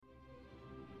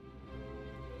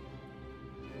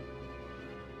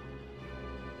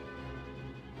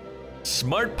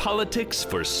Smart politics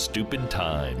for stupid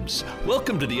times.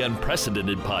 Welcome to the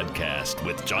Unprecedented Podcast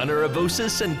with John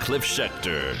Aravosis and Cliff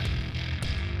Schechter.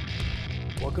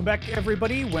 Welcome back,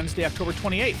 everybody. Wednesday, October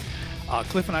 28th.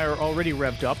 Cliff and I are already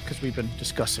revved up because we've been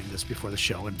discussing this before the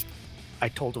show, and I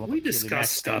told him we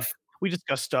discussed stuff. We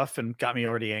discussed stuff and got me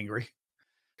already angry.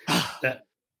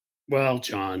 Well,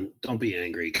 John, don't be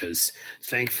angry because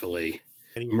thankfully,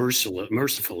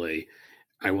 mercifully,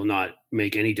 I will not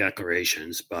make any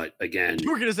declarations. But again, you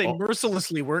were going to say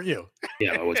mercilessly, weren't you?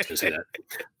 Yeah, I was going to say that.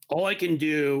 All I can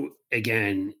do,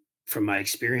 again, from my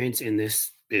experience in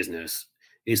this business,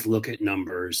 is look at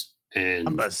numbers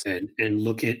and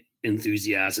look at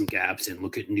enthusiasm gaps and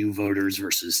look at new voters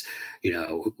versus,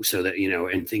 so that,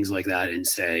 and things like that, and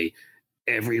say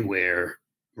everywhere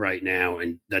right now,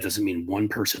 and that doesn't mean one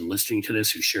person listening to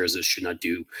this who shares this should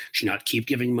not keep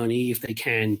giving money if they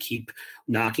can, keep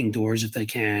knocking doors if they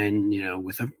can,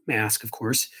 with a mask, of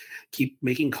course, keep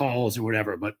making calls or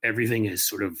whatever, but everything is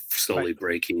sort of slowly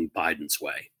breaking Biden's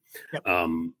way. Yep.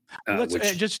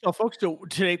 Let's just tell folks,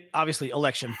 today, obviously,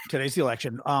 today's the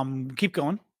election. Keep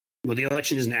going. Well, the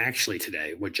election isn't actually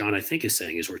today. What John, I think, is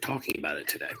saying is we're talking about it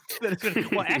today.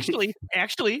 Well,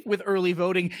 actually, with early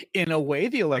voting, in a way,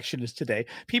 the election is today.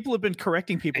 People have been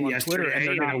correcting people on Twitter, and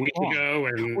they're not a week ago.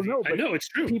 I know it's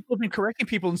true. People have been correcting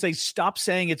people and say, "Stop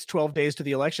saying it's 12 days to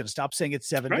the election. Stop saying it's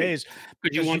 7 days."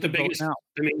 But you want the biggest?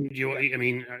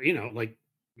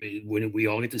 When we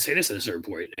all get to say this at a certain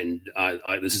point, and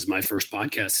this is my first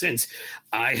podcast since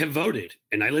I have voted,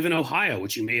 and I live in Ohio,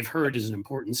 which you may have heard is an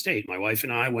important state. My wife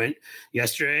and I went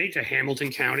yesterday to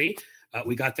Hamilton County.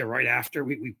 We got there right after.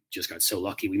 We just got so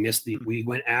lucky. We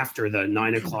went after the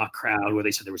 9 o'clock crowd where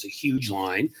they said there was a huge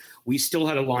line. We still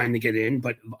had a line to get in,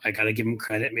 but I got to give them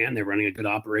credit, man. They're running a good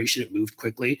operation. It moved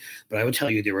quickly, but I would tell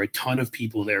you there were a ton of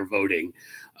people there voting,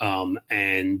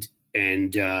 and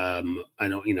I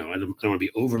don't want to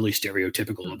be overly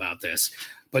stereotypical about this,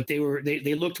 but they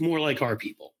looked more like our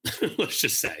people. Let's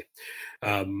just say,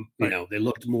 they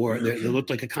looked more. They looked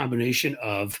like a combination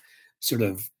of sort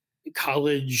of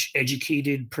college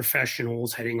educated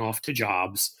professionals heading off to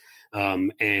jobs,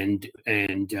 and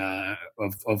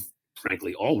of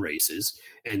frankly all races,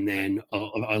 and then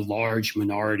a large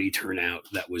minority turnout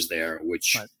that was there,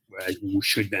 which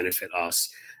should benefit us,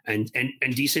 and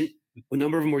decent. A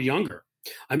number of them were younger.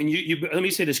 I mean, you let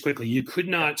me say this quickly. You could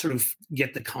not sort of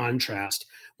get the contrast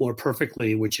more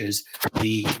perfectly, which is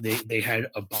they had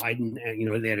a Biden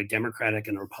and, they had a Democratic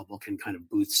and a Republican kind of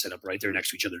booth set up right there next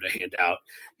to each other to hand out,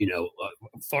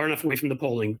 far enough away from the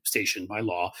polling station by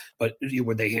law, but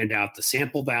where they hand out the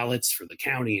sample ballots for the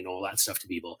county and all that stuff to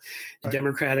people. The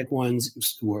Democratic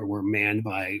ones were manned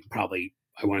by probably,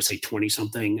 I want to say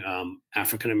 20-something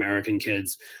African-American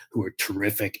kids who are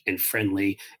terrific and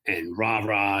friendly and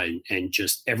rah-rah and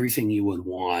just everything you would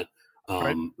want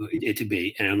it to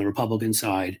be. And on the Republican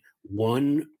side,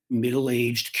 one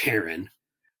middle-aged Karen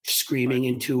screaming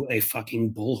into a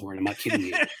fucking bullhorn, I'm not kidding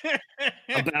you,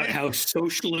 about how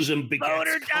socialism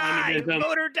begets communism.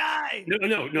 Vote or die.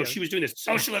 No, she was doing this.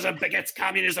 Socialism begets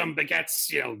communism,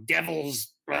 begets,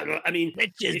 devils. I mean,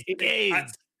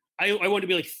 I want to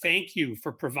be like, thank you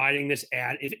for providing this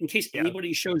ad. In case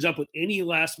anybody shows up with any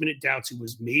last minute doubts who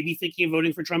was maybe thinking of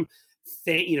voting for Trump,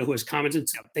 who has commented,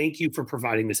 thank you for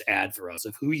providing this ad for us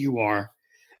of who you are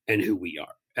and who we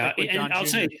are. And I'll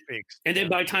say, and then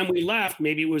by the time we left,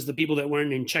 maybe it was the people that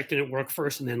went and checked in at work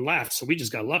first and then left. So we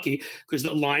just got lucky because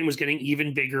the line was getting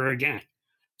even bigger again.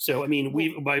 So, I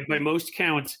mean, by most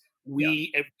counts,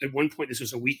 at one point, this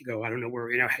was a week ago, I don't know where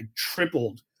we had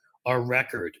tripled our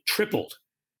record,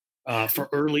 for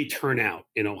early turnout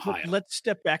in Ohio. Let's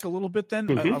step back a little bit then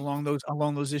along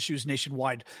those issues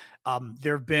nationwide.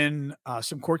 There have been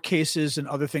some court cases and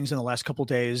other things in the last couple of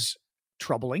days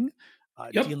troubling,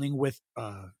 dealing with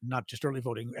not just early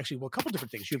voting. Actually, a couple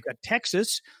different things. You've got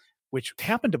Texas, which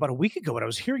happened about a week ago, but I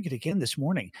was hearing it again this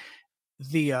morning.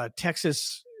 The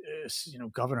Texas,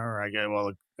 governor, I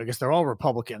guess they're all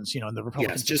Republicans, and the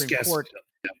Republican Supreme Court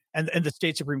and the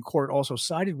state Supreme Court also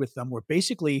sided with them, where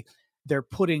basically they're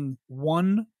putting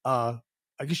one, I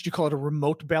guess you call it a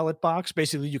remote ballot box.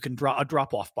 Basically, you can draw a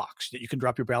drop-off box that you can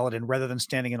drop your ballot in rather than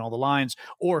standing in all the lines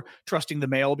or trusting the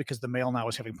mail because the mail now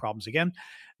is having problems again.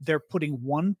 They're putting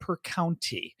one per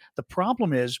county. The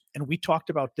problem is, and we talked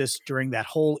about this during that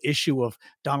whole issue of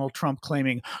Donald Trump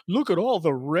claiming, look at all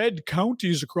the red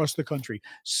counties across the country.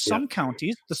 Some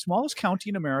counties, the smallest county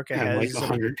in America has like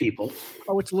 100 people.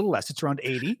 Oh, it's a little less. It's around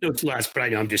 80. No, it's less, but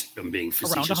I'm being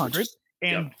facetious. Around 100.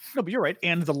 And no, but you're right.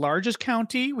 And the largest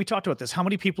county, we talked about this. How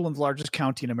many people in the largest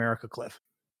county in America, Cliff?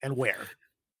 And where?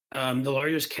 The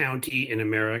largest county in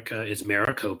America is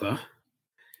Maricopa.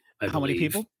 How many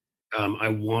people? I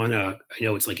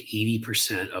know it's like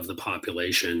 80% of the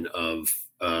population of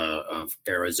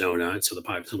Arizona. So the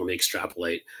population, let me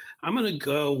extrapolate. I'm going to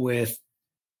go with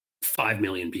 5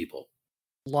 million people.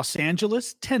 Los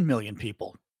Angeles, 10 million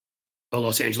people. Oh,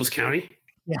 Los Angeles County?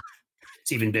 Yeah.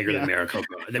 It's even bigger than Maricopa.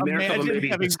 The Maricopa may be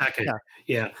the second.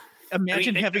 Yeah.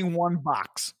 Imagine having one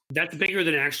box. That's bigger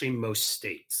than actually most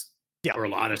states. Yeah. Or a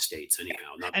lot of states,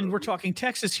 anyhow. And we're talking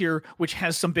Texas here, which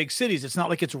has some big cities. It's not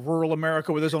like it's rural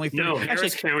America where there's only 30. No,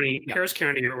 Harris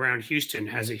County around Houston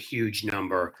has a huge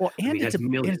number. Well, it's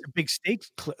a big state,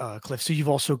 Cliff. So you've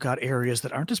also got areas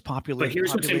that aren't as populated. But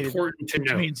here's what's important to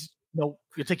know. Means, it'll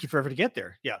take you forever to get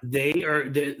there. Yeah.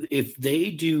 If they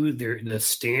do the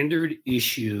standard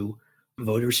issue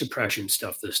voter suppression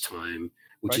stuff this time,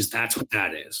 which is that's what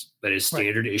that is. That is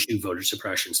standard issue voter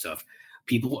suppression stuff.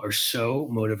 People are so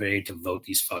motivated to vote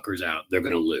these fuckers out, they're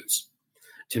going to lose.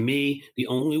 To me, the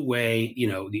only way,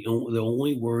 the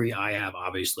only worry I have,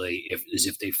 obviously, is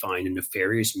if they find a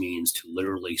nefarious means to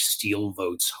literally steal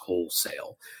votes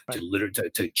wholesale,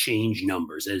 to change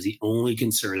numbers. That is the only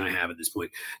concern I have at this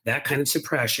point. That kind of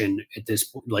suppression at this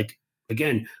point, like,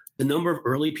 again, the number of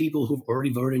early people who've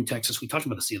already voted in Texas, we talked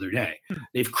about this the other day.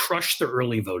 They've crushed the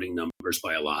early voting numbers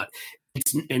by a lot.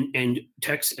 And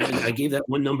Texas, and I gave that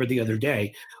one number the other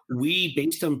day. We,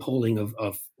 based on polling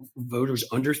of voters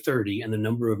under 30 and the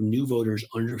number of new voters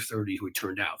under 30 who had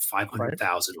turned out,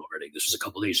 500,000 already. This was a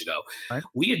couple of days ago. Right.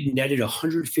 We had netted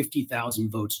 150,000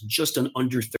 votes just on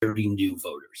under 30 new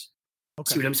voters.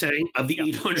 Okay. See what I'm saying? Of the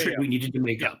 800 we needed to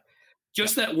make up.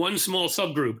 Just that one small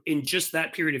subgroup in just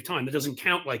that period of time. That doesn't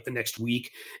count like the next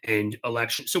week and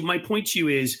election. So my point to you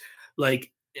is,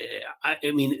 like, I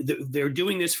mean, they're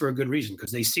doing this for a good reason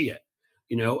because they see it.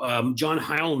 John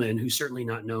Heilman, who's certainly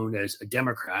not known as a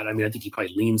Democrat. I mean, I think he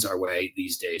probably leans our way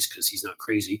these days because he's not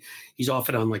crazy. He's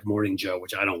often on like Morning Joe,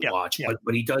 which I don't watch,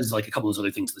 but he does like a couple of those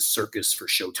other things, The Circus for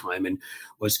Showtime, and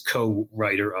was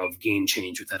co-writer of Game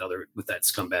Change with that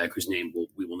scumbag whose name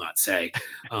we will not say.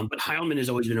 But Heilman has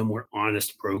always been a more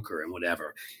honest broker and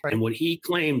whatever. Right. And what he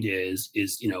claimed is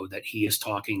that he is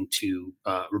talking to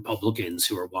Republicans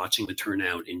who are watching the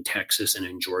turnout in Texas and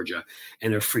in Georgia,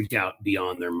 and they're freaked out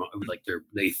beyond their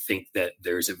they think that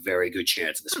there's a very good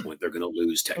chance at this point they're going to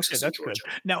lose Texas and Georgia.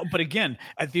 Good. Now, but again,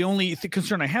 the only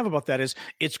concern I have about that is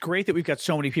it's great that we've got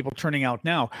so many people turning out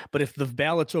now, but if the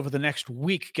ballots over the next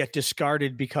week get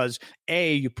discarded because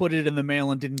A, you put it in the mail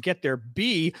and didn't get there,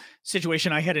 B,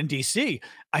 situation I had in DC,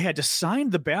 I had to sign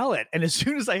the ballot, and as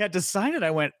soon as I had to sign it, I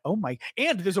went, oh my,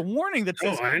 and there's a warning that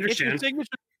says, I understand.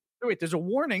 There's a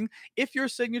warning. If your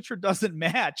signature doesn't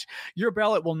match, your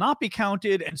ballot will not be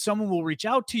counted, and someone will reach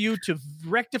out to you to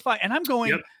rectify. And I'm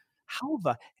going, how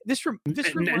this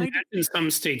reminded me. In some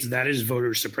states, that is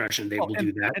voter suppression. They will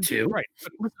do that too. Right.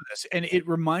 But listen to this. And it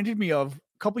reminded me of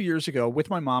a couple of years ago with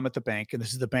my mom at the bank. And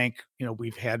this is the bank,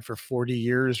 we've had for 40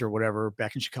 years or whatever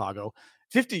back in Chicago,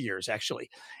 50 years actually.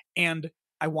 And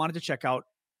I wanted to check out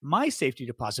my safety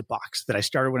deposit box that I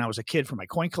started when I was a kid for my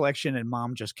coin collection, and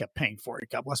mom just kept paying for it.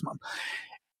 God bless mom.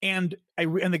 And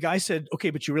the guy said, okay,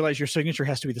 but you realize your signature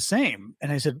has to be the same.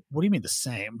 And I said, what do you mean the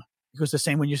same? He goes, the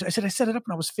same when I said, I set it up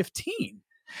when I was 15.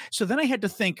 So then I had to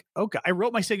think, okay, I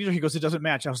wrote my signature. He goes, it doesn't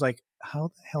match. I was like,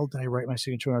 how the hell did I write my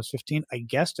signature when I was 15? I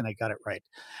guessed and I got it right.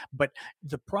 But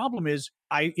the problem is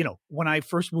when I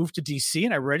first moved to DC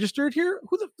and I registered here, it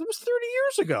was 30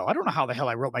 years ago. I don't know how the hell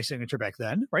I wrote my signature back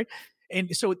then. Right.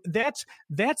 And so that's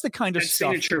the kind of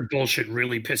stuff. Signature bullshit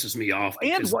really pisses me off.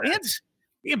 Let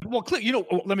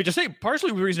me just say,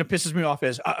 partially the reason it pisses me off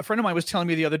is a friend of mine was telling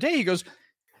me the other day, he goes,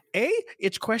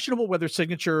 it's questionable whether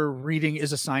signature reading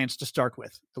is a science to start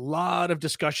with. A lot of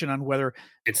discussion on whether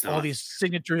all these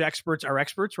signature experts are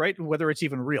experts, right? Whether it's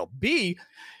even real. B,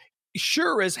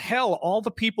 sure as hell, all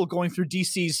the people going through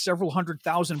DC's several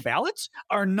 100,000 ballots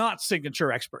are not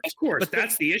signature experts. Of course, but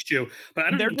that's the issue.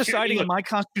 But they're deciding on my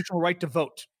constitutional right to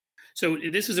vote. So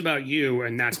this is about you,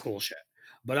 and that's bullshit.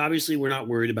 But obviously, we're not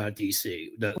worried about DC.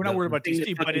 We're not worried about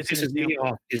DC, but it's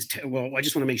I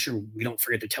just want to make sure we don't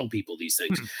forget to tell people these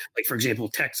things. Like, for example,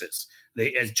 Texas,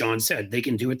 as John said, they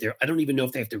can do it there. I don't even know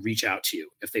if they have to reach out to you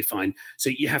if they find. So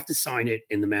you have to sign it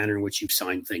in the manner in which you've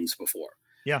signed things before.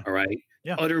 Yeah. All right.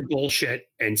 Yeah. Utter bullshit,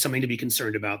 and something to be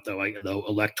concerned about, though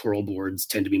electoral boards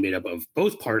tend to be made up of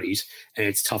both parties, and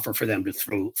it's tougher for them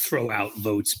to throw out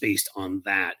votes based on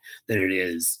that than it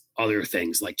is other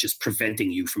things like just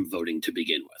preventing you from voting to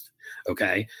begin with.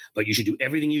 Okay. But you should do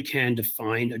everything you can to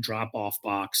find a drop-off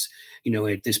box.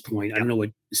 At this point, I don't know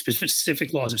what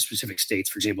specific laws of specific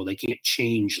states, for example, they can't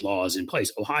change laws in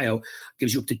place. Ohio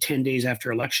gives you up to 10 days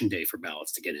after election day for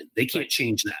ballots to get in. They can't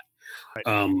change that.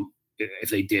 Right.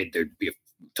 If they did, there'd be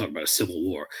talk about a civil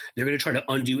war. They're going to try to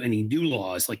undo any new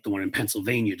laws like the one in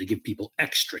Pennsylvania to give people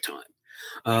extra time,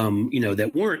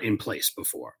 that weren't in place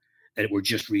before, that were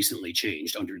just recently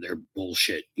changed under their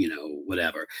bullshit,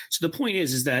 whatever. So the point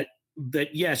is that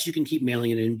yes, you can keep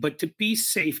mailing it in, but to be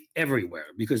safe everywhere,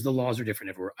 because the laws are different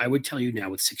everywhere. I would tell you now,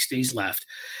 with 6 days left,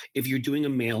 if you're doing a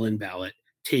mail-in ballot,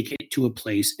 take it to a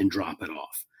place and drop it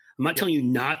off. I'm not telling you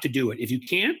not to do it. If you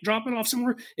can't, drop it off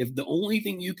somewhere. If the only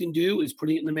thing you can do is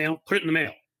putting it in the mail, put it in the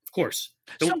mail. Of course.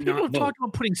 Some people have talked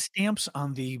about putting stamps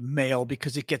on the mail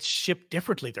because it gets shipped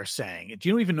differently, they're saying. Do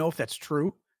you even know if that's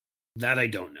true? That I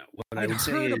don't know. What I would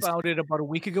say is, I heard about it about a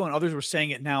week ago, and others were saying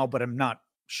it now, but I'm not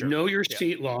sure. Know your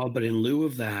state law, but in lieu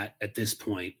of that, at this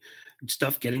point,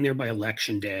 stuff getting there by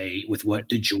election day with what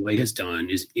DeJoy has done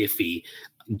is iffy.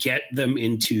 Get them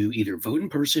into either vote in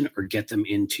person or get them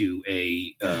into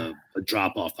a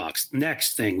drop-off box.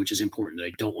 Next thing, which is important that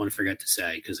I don't want to forget to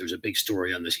say, because there's a big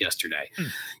story on this yesterday,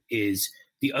 is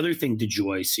the other thing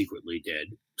DeJoy secretly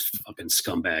did, fucking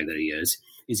scumbag that he is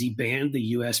he banned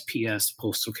the USPS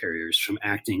postal carriers from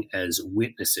acting as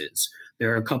witnesses.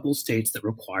 There are a couple states that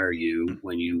require you,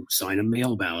 when you sign a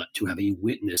mail ballot, to have a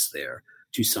witness there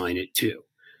to sign it to.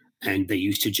 And they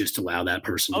used to just allow that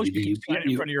person to be in front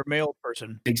of your mail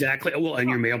person. Exactly. Well, and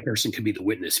your mail person can be the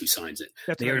witness who signs it.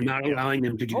 They are not allowing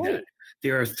them to do that.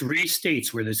 There are 3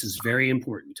 states where this is very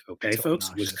important. Okay,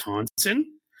 folks? Wisconsin,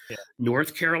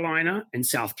 North Carolina, and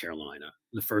South Carolina.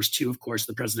 The first 2, of course,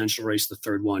 the presidential race, the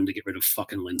third one to get rid of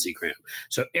fucking Lindsey Graham.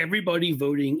 So everybody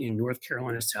voting in North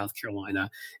Carolina, South Carolina,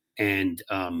 and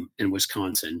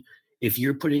Wisconsin, if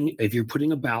you're doing a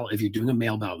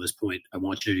mail ballot at this point, I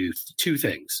want you to do 2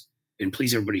 things. And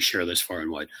please, everybody, share this far and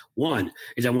wide. One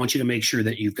is I want you to make sure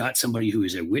that you've got somebody who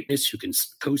is a witness who can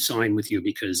co-sign with you,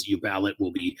 because your ballot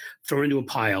will be thrown into a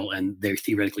pile and they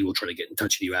theoretically will try to get in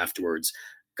touch with you afterwards.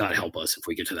 God help us if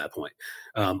we get to that point.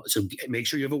 So make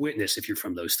sure you have a witness if you're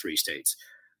from those 3 states.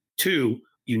 2,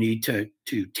 you need to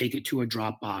take it to a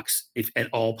drop box if at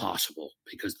all possible,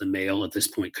 because the mail at this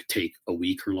point could take a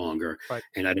week or longer. Right.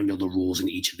 And I don't know the rules in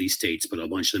each of these states, but a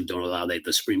bunch of them don't allow that.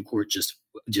 The Supreme Court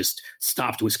just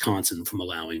stopped Wisconsin from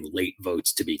allowing late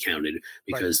votes to be counted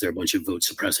because they're a bunch of vote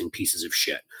suppressing pieces of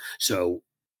shit. So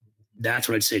that's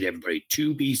what I'd say to everybody: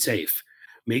 to be safe,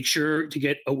 make sure to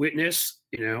get a witness.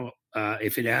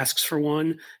 If it asks for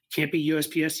one, can't be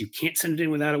USPS. You can't send it in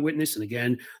without a witness. And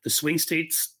again, the swing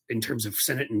states in terms of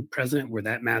Senate and president, where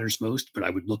that matters most, but I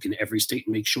would look in every state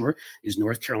and make sure, is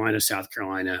North Carolina, South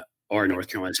Carolina, or North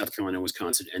Carolina, South Carolina,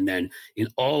 Wisconsin. And then in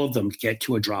all of them, get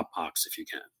to a drop box if you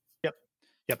can.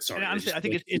 Yep. Sorry. Honestly, I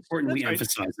think it's important we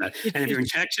emphasize that. And if you're in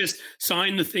Texas,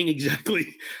 sign the thing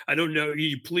exactly. I don't know.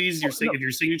 If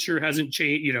your signature hasn't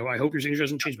changed, I hope your signature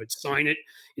hasn't changed, but sign it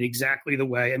in exactly the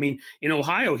way. I mean, in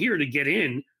Ohio here, to get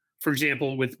in, for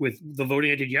example, with the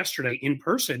voting I did yesterday in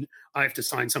person, I have to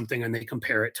sign something and they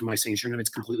compare it to my signature. And if it's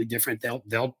completely different,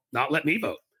 they'll not let me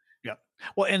vote. Yeah.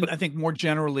 Well, and I think more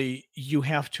generally, you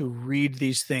have to read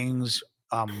these things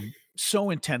so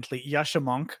intently. Yasha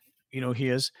Monk, he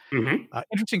is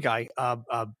interesting guy.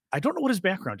 I don't know what his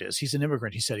background is. He's an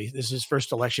immigrant. He said this is his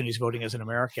first election. He's voting as an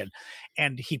American,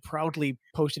 and he proudly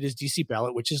posted his DC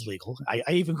ballot, which is legal. I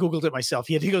even Googled it myself.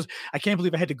 He goes, I can't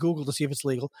believe I had to Google to see if it's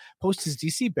legal. Post his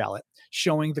DC ballot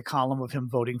showing the column of him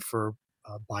voting for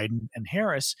Biden and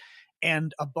Harris,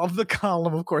 and above the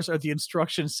column, of course, are the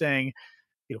instructions saying,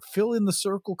 fill in the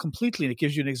circle completely, and it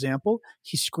gives you an example.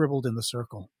 He scribbled in the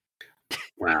circle.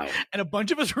 Wow. And a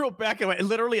bunch of us wrote back.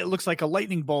 Literally, it looks like a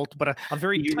lightning bolt, but a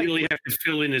very You really have to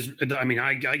fill in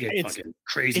I get fucking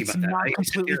crazy about that.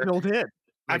 It's not completely filled in.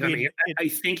 I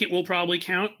think it will probably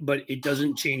count, but it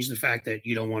doesn't change the fact that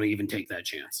you don't want to even take that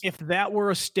chance. If that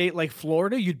were a state like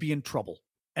Florida, you'd be in trouble.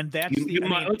 And that's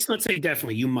let's not say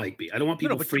definitely. You might be. I don't want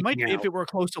people freaking out. If it were a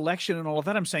close election and all of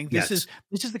that, I'm saying this is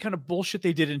the kind of bullshit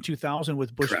they did in 2000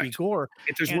 with Bush v. Gore.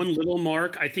 If there's one little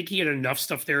mark, I think he had enough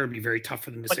stuff there. It'd be very tough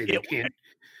for them to say they can't.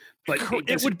 But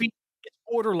it would be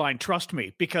borderline. Trust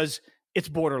me, because it's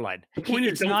borderline. The point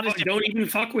is, don't even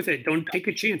fuck with it. Don't take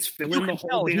a chance. Fill in the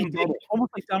whole damn bubble.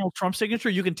 Almost like Donald Trump's signature.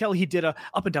 You can tell he did a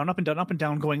up and down, up and down, up and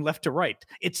down, going left to right.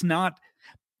 It's not.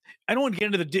 I don't want to get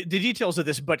into the details of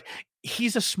this, but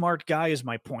he's a smart guy, is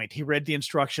my point. He read the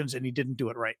instructions and he didn't do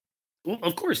it right. Well,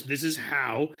 of course, this is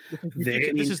how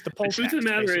this is the truth of the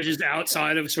matter is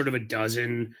outside of sort of a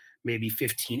dozen maybe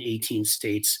 15, 18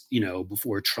 states,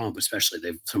 before Trump, especially,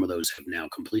 some of those have now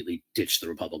completely ditched the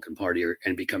Republican Party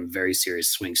and become very serious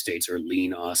swing states or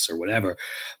lean us or whatever.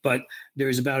 But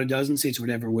there's about a dozen states or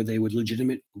whatever where they would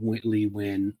legitimately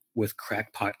win with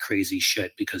crackpot crazy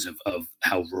shit because of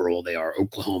how rural they are.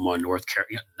 Oklahoma, North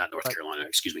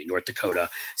Dakota,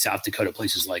 South Dakota,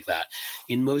 places like that.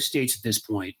 In most states at this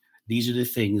point, these are the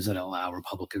things that allow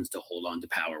Republicans to hold on to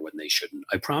power when they shouldn't.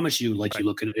 I promise you, you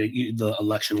look at the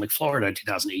election like Florida in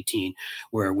 2018,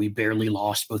 where we barely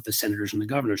lost both the senators and the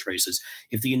governor's races.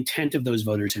 If the intent of those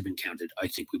voters had been counted, I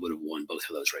think we would have won both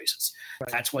of those races.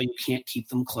 Right. That's why you can't keep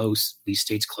them close, these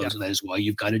states close. That is why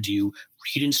you've got to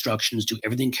read instructions, do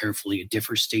everything carefully. It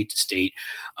differs state to state.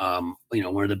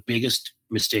 One of the biggest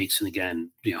mistakes, and again,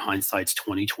 hindsight's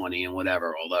 2020 and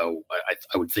whatever, although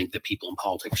I would think that people in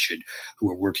politics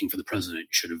who are working for the president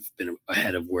should have been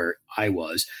ahead of where I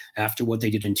was after what they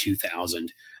did in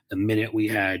 2000. The minute we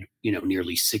had,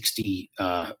 nearly 60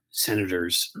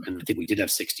 senators, and I think we did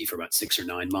have 60 for about 6 or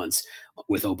 9 months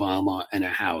with Obama and a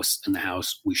House. And the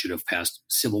House, we should have passed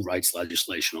civil rights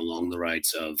legislation along the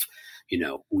rights of,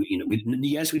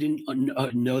 yes, we didn't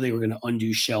know they were going to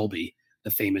undo Shelby,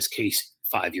 the famous case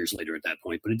 5 years later at that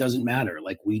point, but it doesn't matter.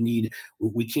 We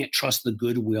can't trust the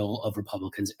goodwill of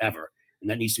Republicans ever. And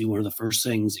that needs to be one of the first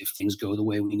things if things go the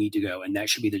way we need to go. And that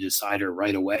should be the decider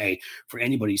right away for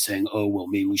anybody saying, oh, well,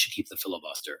 maybe we should keep the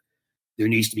filibuster. There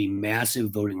needs to be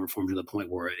massive voting reform to the point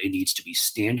where it needs to be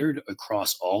standard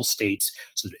across all states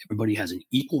so that everybody has an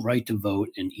equal right to vote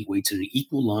and waits in an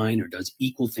equal line or does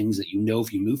equal things that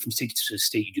if you move from state to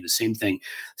state, you do the same thing.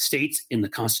 States in the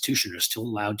Constitution are still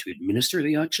allowed to administer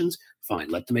the elections. Fine,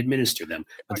 let them administer them.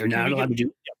 But they're not allowed to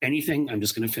do anything, I'm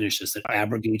just going to finish this, that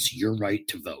abrogates your right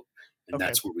to vote. And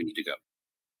that's where we need to go.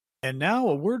 And now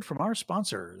a word from our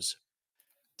sponsors.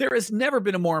 There has never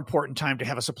been a more important time to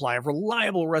have a supply of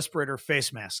reliable respirator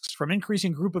face masks. From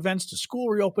increasing group events to school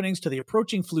reopenings to the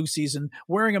approaching flu season,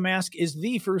 wearing a mask is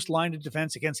the first line of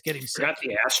defense against getting sick. Got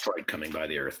the asteroid coming by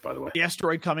the Earth, by the way. The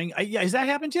asteroid coming. Has that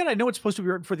happened yet? I know it's supposed to be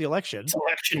right before the election. It's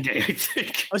election day, I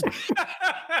think.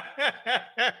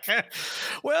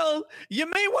 Well, you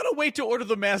may want to wait to order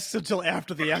the masks until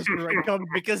after the asteroid comes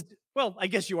because, well, I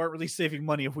guess you aren't really saving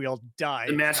money if we all die.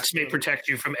 The masks may protect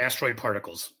you from asteroid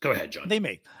particles. Go ahead, John. They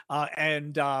may.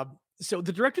 So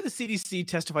the director of the CDC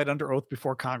testified under oath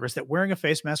before Congress that wearing a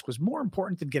face mask was more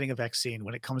important than getting a vaccine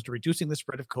when it comes to reducing the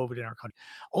spread of COVID in our country.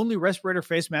 Only respirator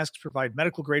face masks provide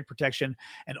medical grade protection,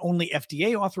 and only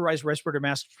FDA authorized respirator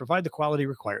masks provide the quality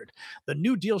required. The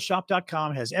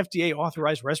NewDealShop.com has FDA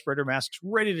authorized respirator masks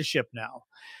ready to ship now.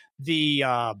 The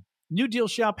New Deal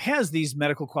Shop has these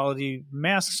medical quality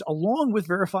masks along with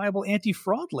verifiable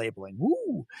anti-fraud labeling.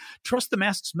 Woo! Trust the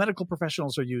masks medical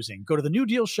professionals are using. Go to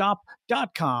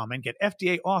thenewdealshop.com and get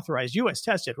FDA authorized US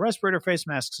tested respirator face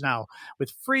masks now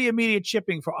with free immediate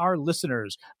shipping for our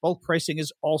listeners. Bulk pricing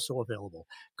is also available.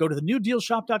 Go to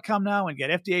thenewdealshop.com now and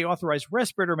get FDA authorized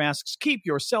respirator masks. Keep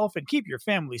yourself and keep your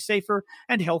family safer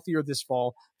and healthier this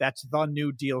fall. That's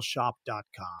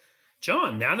thenewdealshop.com.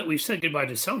 John, now that we've said goodbye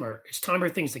to summer, it's time for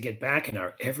things to get back in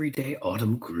our everyday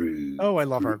autumn groove. Oh, I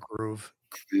love our groove.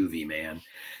 Groovy, man.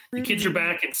 The kids are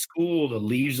back in school. The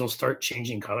leaves will start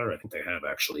changing color. I think they have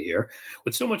actually here.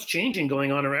 With so much changing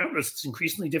going on around us, it's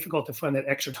increasingly difficult to find that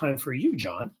extra time for you,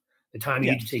 John. The time you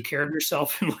need to take care of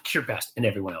yourself and look your best, and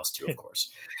everyone else too, of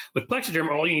course. With Plexiderm,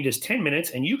 all you need is 10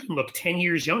 minutes, and you can look 10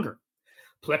 years younger.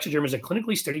 Plexiderm is a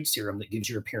clinically studied serum that gives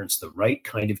your appearance the right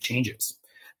kind of changes.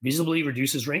 Visibly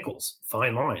reduces wrinkles,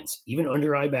 fine lines, even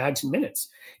under eye bags in minutes.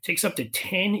 It takes up to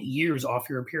 10 years off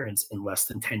your appearance in less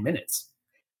than 10 minutes.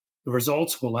 The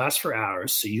results will last for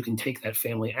hours, so you can take that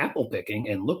family apple picking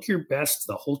and look your best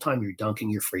the whole time you're dunking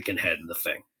your freaking head in the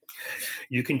thing.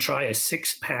 You can try a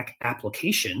 6-pack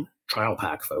application, trial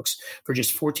pack, folks, for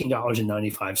just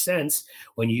 $14.95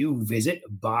 when you visit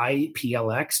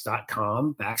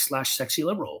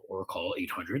buyplx.com/sexyliberal or call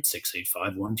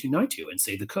 800-685-1292 and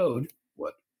say the code,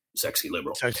 Sexy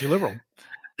Liberal. Sexy Liberal.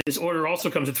 This order also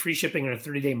comes with free shipping and a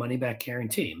 30-day money-back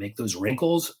guarantee. Make those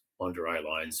wrinkles, under eye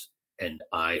lines, and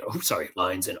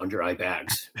lines and under eye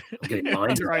bags. I'm getting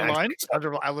lines under eye lines,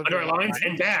 under eye lines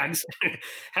and bags.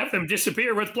 Have them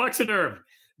disappear with Plexiderm.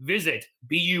 Visit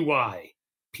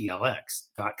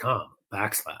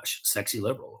buyplx.com/Sexy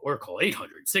Liberal or call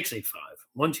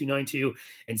 800-685-1292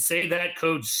 and say that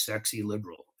code Sexy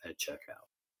Liberal at checkout.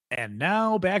 And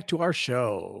now back to our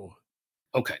show.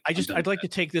 Okay. I'd like to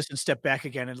take this and step back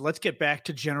again, and let's get back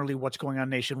to generally what's going on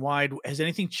nationwide. Has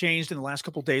anything changed in the last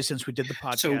couple of days since we did the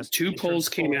podcast? So two polls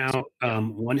came out.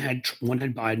 One had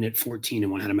Biden at 14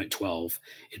 and one had him at 12.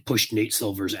 It pushed Nate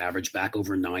Silver's average back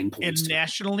over 9 points. And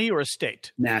nationally or a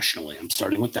state? Nationally. I'm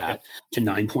starting with that to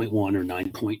 9.1 or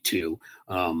 9.2. Do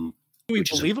we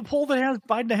believe a poll that has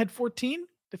Biden ahead 14?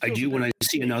 I do when I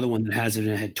see another one that has it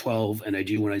ahead 12, and I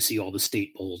do when I see all the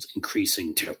state polls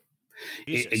increasing too.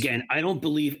 Again, I don't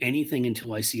believe anything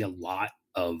until I see a lot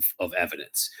of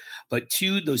evidence. But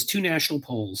those two national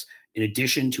polls, in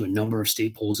addition to a number of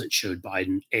state polls that showed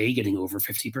Biden, A, getting over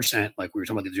 50%, like we were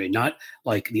talking about the other day, not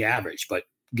like the average, but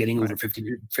getting over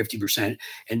 50%,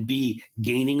 and B,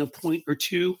 gaining a point or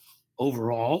two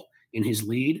overall in his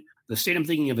lead. The state I'm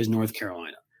thinking of is North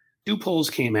Carolina. Two polls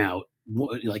came out,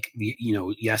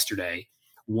 yesterday.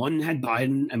 One had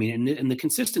Biden, and the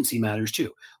consistency matters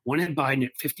too. One had Biden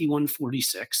at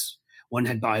 51-46. One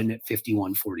had Biden at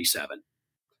 51-47.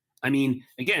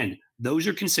 Again, those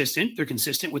are consistent. They're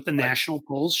consistent with the national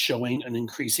polls showing an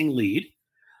increasing lead.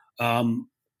 Nothing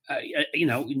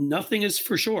is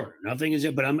for sure. Nothing is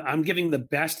it, but I'm giving the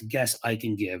best guess I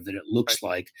can give that it looks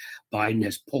like Biden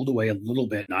has pulled away a little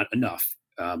bit, not enough,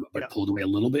 but pulled away a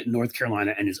little bit in North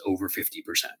Carolina and is over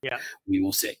 50%. Yeah. We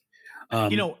will see.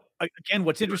 Again,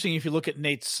 what's interesting, if you look at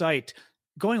Nate's site,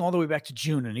 going all the way back to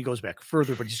June, and he goes back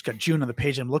further, but he's got June on the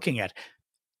page I'm looking at,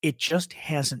 it just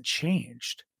hasn't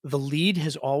changed. The lead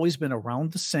has always been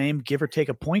around the same, give or take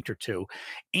a point or two.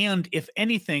 And if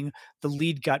anything, the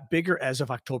lead got bigger as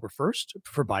of October 1st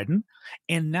for Biden.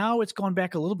 And now it's gone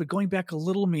back a little bit. Going back a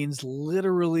little means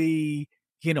literally,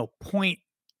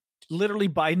 literally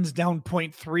Biden's down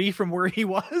 0.3 from where he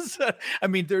was.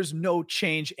 There's no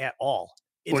change at all.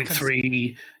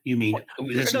 0.3, you mean? He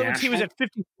was at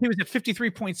 50. He was at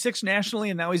 53.6 nationally,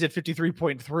 and now he's at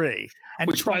 53.3.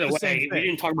 Which, by the way, we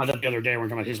didn't talk about that the other day. We're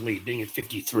talking about his lead being at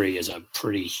 53 is a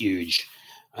pretty huge.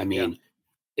 Talk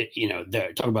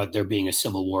about there being a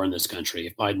civil war in this country.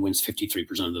 If Biden wins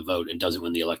 53% of the vote and doesn't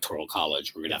win the Electoral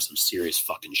College, we're going to have some serious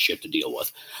fucking shit to deal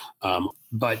with.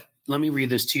 But let me read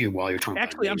this to you while you're talking.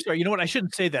 Actually, I'm sorry. You know what? I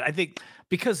shouldn't say that. I think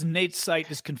because Nate's site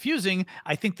is confusing,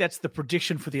 I think that's the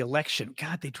prediction for the election.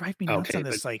 God, they drive me nuts on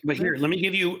this site. But here, let me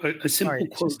give you a simple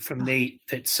quote from Nate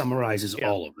that summarizes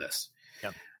all of this.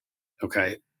 Yep.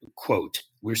 Okay. Quote,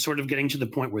 "We're sort of getting to the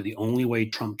point where the only way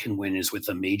Trump can win is with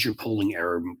a major polling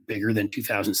error bigger than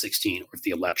 2016 or if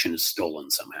the election is stolen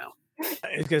somehow."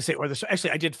 I was going to say, actually,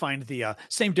 I did find the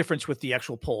same difference with the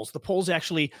actual polls. The polls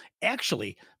actually,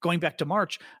 going back to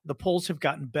March, the polls have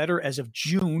gotten better as of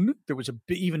June. There was an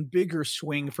even bigger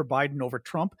swing for Biden over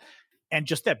Trump. And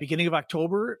just that beginning of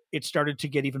October, it started to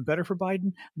get even better for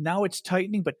Biden. Now it's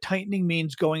tightening, but tightening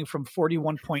means going from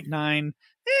 41.9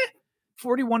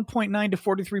 to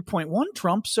 43.1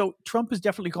 Trump. So Trump has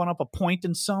definitely gone up a point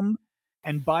in some,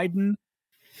 and Biden,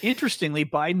 interestingly,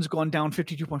 Biden's gone down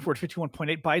 52.4 to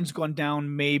 51.8. Biden's gone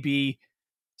down maybe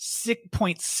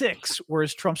 6.6,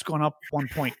 whereas Trump's gone up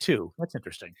 1.2. That's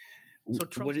interesting. So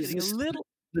Trump's getting a little.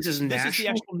 This is national. This is the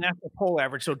actual national poll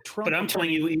average. So Trump. But I'm telling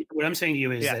you, what I'm saying to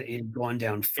you is that it had gone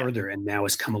down further and now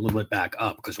has come a little bit back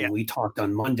up. Because when we talked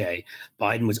on Monday,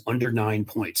 Biden was under 9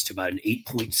 points to about an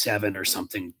 8.7 or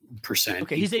something percent.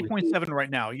 Okay, he's 8.7 right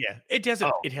now. Yeah, it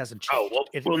hasn't. It hasn't changed.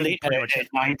 Well, Nate had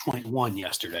 9.1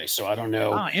 yesterday, so I don't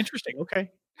know. Interesting.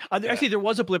 Okay. Actually, there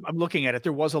was a blip. I'm looking at it.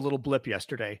 There was a little blip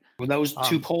yesterday. Well, those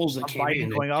two polls that came Biden in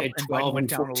going up at and 12 Biden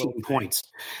went and down 14 points.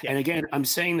 And again, I'm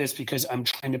saying this because I'm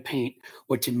trying to paint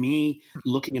what, to me,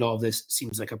 looking at all this,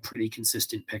 seems like a pretty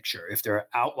consistent picture. If there are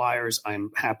outliers,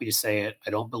 I'm happy to say it. I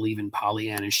don't believe in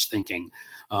Pollyannish thinking.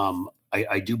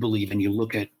 I do believe, and you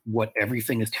look at what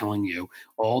everything is telling you,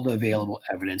 all the available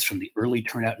evidence from the early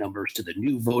turnout numbers to the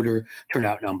new voter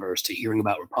turnout numbers to hearing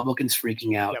about Republicans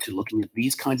freaking out to looking at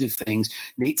these kinds of things.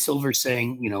 Nate Silver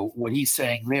saying, what he's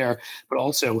saying there, but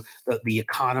also the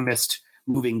Economist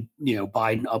moving,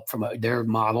 Biden up from their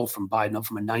model from Biden up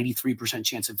from a 93%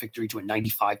 chance of victory to a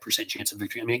 95% chance of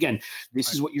victory. Again,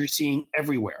 this is what you're seeing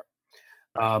everywhere.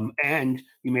 And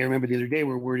you may remember the other day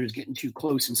where word was getting too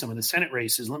close in some of the Senate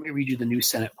races. Let me read you the new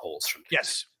Senate polls from today.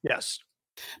 Yes.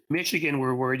 Michigan,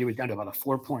 we're worried it was down to about a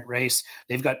 4-point race.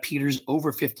 They've got Peters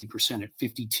over 50% at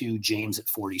 52, James at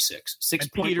 46.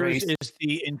 6-point Peters race. is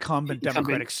the incumbent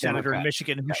Democratic senator in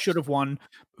Michigan who should have won,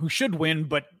 who should win,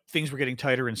 but things were getting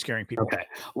tighter and scaring people. Okay.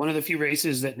 One of the few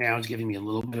races that now is giving me a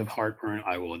little bit of heartburn,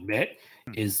 I will admit,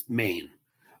 is Maine.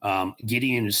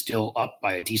 Gideon is still up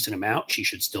by a decent amount. She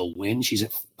should still win.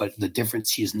 But the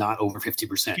difference, she is not over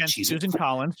 50%. She's Susan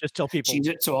Collins. Just tell people.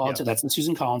 That's the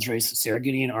Susan Collins race. Sarah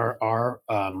Gideon, our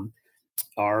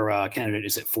our candidate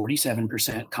is at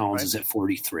 47%. Collins is at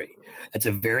 43%. That's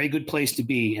a very good place to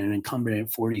be, and an incumbent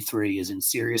at 43 is in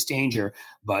serious danger.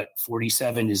 But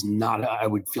 47 is not. I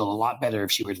would feel a lot better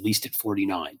if she were at least at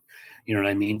 49. You know what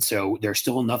I mean? So there's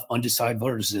still enough undecided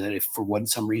voters that if for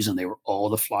some reason they were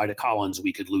all to fly to Collins,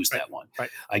 we could lose that one. Right.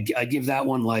 I give that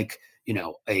one like,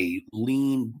 a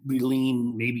lean,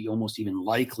 maybe almost even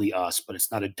likely us, but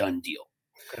it's not a done deal.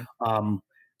 Okay.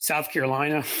 South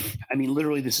Carolina, I mean,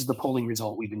 literally, this is the polling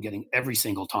result we've been getting every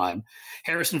single time.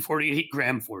 Harrison 48,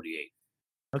 Graham 48.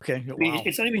 Okay. Wow. I mean,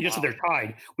 it's not even just that they're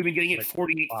tied. We've been getting it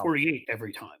 48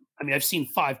 every time. I mean, I've seen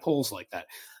 5 polls like that.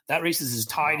 That race is as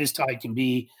tied as tied can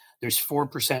be. There's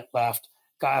 4% left.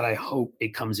 God, I hope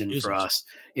it comes in for us.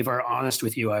 If I'm honest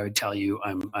with you, I would tell you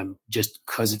I'm just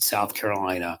because it's South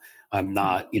Carolina. I'm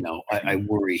not, I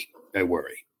worry.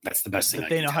 That's the best thing.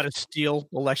 They know how to steal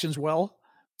elections well.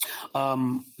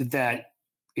 That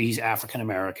he's African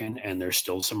American, and there's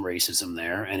still some racism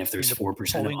there. And if there's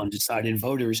 4% of undecided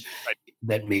voters,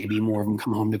 that maybe more of them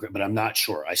come home to but I'm not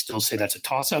sure. I still say that's a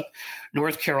toss-up.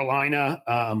 North Carolina,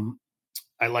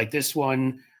 I like this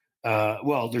one.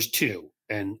 Well, there's 2,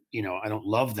 and I don't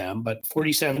love them, but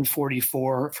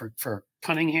 47-44 for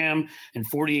Cunningham and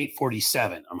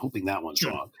 48-47. I'm hoping that one's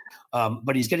wrong.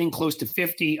 But he's getting close to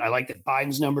 50. I like that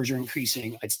Biden's numbers are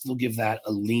increasing. I'd still give that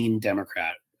a lean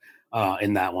Democrat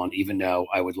in that one, even though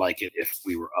I would like it if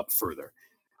we were up further.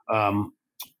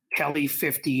 Kelly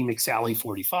 50, McSally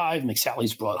 45.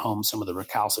 McSally's brought home some of the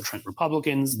recalcitrant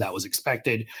Republicans. That was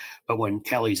expected. But when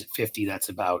Kelly's at 50,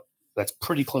 that's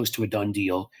pretty close to a done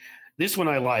deal. This one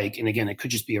I like, and again, it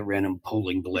could just be a random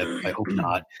polling blip. I hope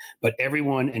not. But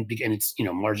everyone, and it's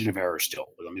margin of error still.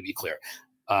 Let me be clear.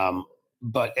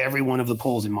 But every one of the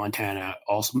polls in Montana,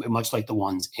 also much like the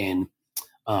ones in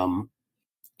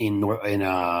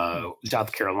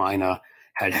South Carolina,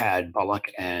 had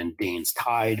Bullock and Daines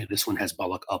tied. This one has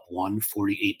Bullock up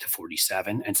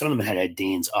 48-47, and some of them had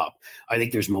Daines up. I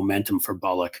think there's momentum for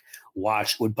Bullock.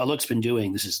 Watch what Bullock's been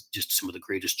doing. This is just some of the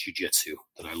greatest jiu-jitsu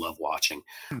that I love watching.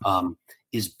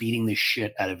 Is beating the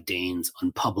shit out of Daines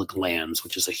on public lands,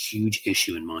 which is a huge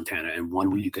issue in Montana, and one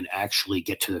where you can actually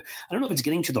get to. I don't know if it's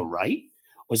getting to the right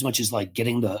or as much as like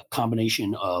getting the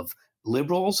combination of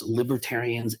liberals,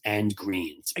 libertarians, and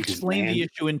Greens. Explain the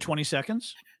issue in 20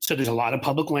 seconds. So there's a lot of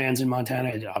public lands in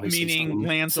Montana. Obviously, meaning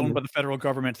lands owned by the federal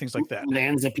government, things like that.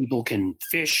 Lands that people can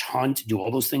fish, hunt, do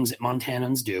all those things that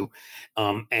Montanans do.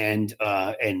 And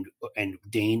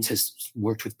Daines has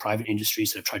worked with private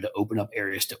industries that have tried to open up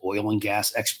areas to oil and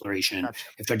gas exploration. Gotcha.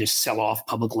 Have tried to sell off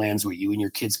public lands where you and your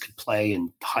kids could play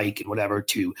and hike and whatever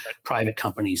to private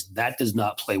companies. That does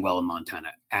not play well in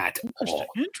Montana at all.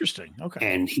 Interesting.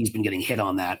 Okay. And he's been getting hit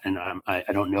on that. And I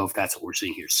don't know if that's what we're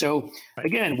seeing here. So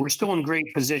again, we're still in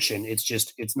great position.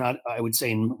 It's not, I would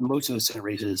say in most of the Senate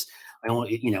races,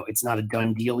 it's not a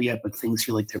done deal yet, but things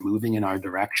feel like they're moving in our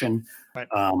direction,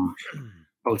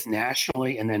 both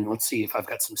nationally. And then let's see if I've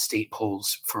got some state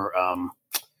polls for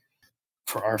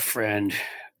our friend,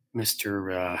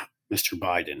 Mr.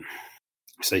 Biden.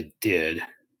 So I did.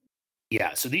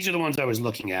 Yeah, so these are the ones I was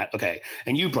looking at. Okay,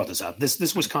 and you brought this up.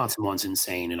 This Wisconsin one's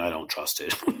insane, and I don't trust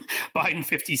it. Biden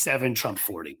 57, Trump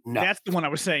 40. No, that's the one I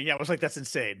was saying. Yeah, I was like, that's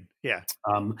insane. Yeah.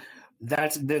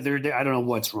 That's I don't know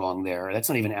what's wrong there. That's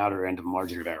not even outer end of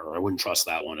margin of error. I wouldn't trust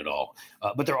that one at all.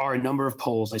 But there are a number of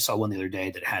polls. I saw one the other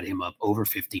day that had him up over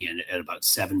 50 and at about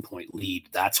 7-point lead.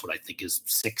 That's what I think is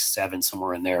 6, 7,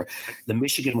 somewhere in there. The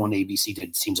Michigan one ABC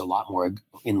did seems a lot more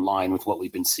in line with what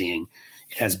we've been seeing.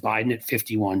 It has Biden at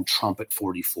 51, Trump at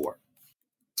 44.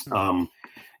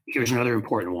 Here's another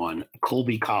important one,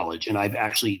 Colby College. And I've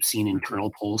actually seen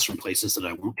internal polls from places that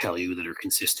I won't tell you that are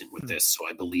consistent with this. So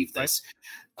I believe this.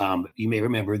 You may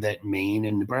remember that Maine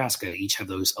and Nebraska each have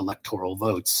those electoral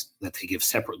votes that they give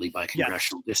separately by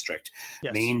congressional district.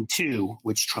 Yes. Maine 2,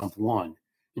 which Trump won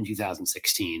in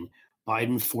 2016,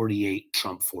 Biden 48,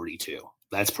 Trump 42.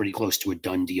 That's pretty close to a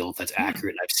done deal. If that's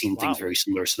accurate. I've seen things very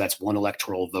similar. So that's one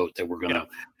electoral vote that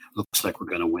looks like we're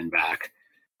going to win back.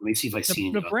 Let me see if I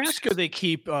see Nebraska. They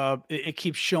keep it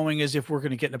keeps showing as if we're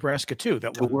going to get Nebraska too.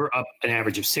 So we're up an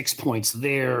average of 6 points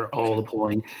there. All the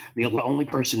polling. The only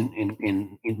person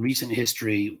in recent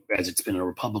history, as it's been a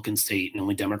Republican state, and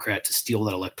only Democrat to steal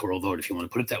that electoral vote, if you want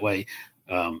to put it that way.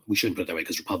 We shouldn't put it that way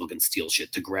because Republicans steal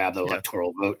shit to grab the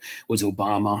electoral vote, was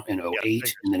Obama in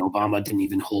 2008, and then Obama didn't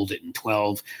even hold it in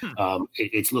 2012.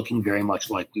 It's looking very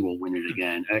much like we will win it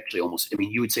again. Actually,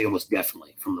 you would say almost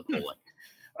definitely from the polling.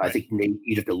 I think Nate,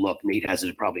 you'd have to look. Nate has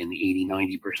it probably in the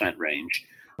 80-90% range.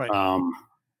 Right.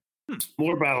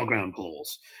 More battleground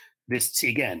polls. This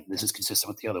is consistent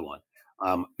with the other one.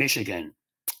 Michigan,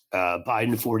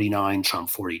 Biden 49, Trump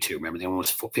 42. Remember, the one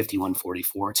was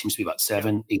 51-44. It seems to be about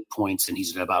 7-8 points, and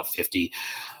he's at about 50.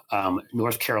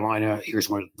 North Carolina, here's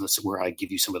where I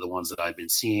give you some of the ones that I've been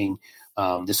seeing.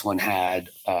 This one had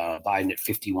Biden at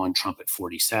 51, Trump at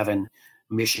 47.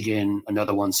 Michigan,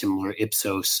 another one similar,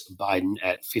 Ipsos, Biden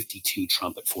at 52,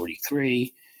 Trump at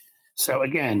 43. So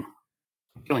again,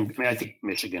 I think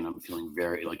Michigan, I'm feeling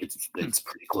very like it's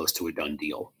pretty close to a done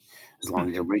deal, as long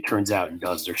as everybody turns out and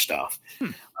does their stuff.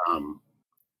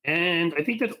 And I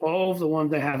think that's all of the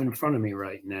ones I have in front of me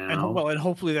right now. And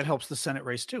hopefully that helps the Senate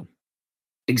race too.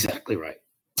 Exactly right.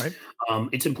 Right.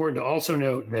 It's important to also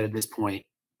note that at this point,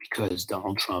 because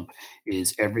Donald Trump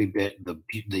is every bit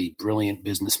the brilliant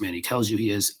businessman he tells you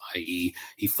he is, i.e.,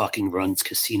 he fucking runs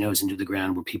casinos into the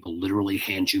ground where people literally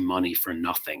hand you money for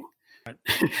nothing. Right.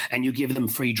 And you give them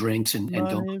free drinks and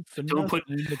don't put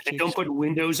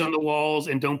windows on the walls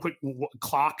and don't put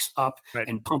clocks up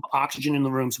and pump oxygen in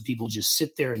the room so people just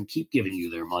sit there and keep giving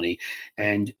you their money.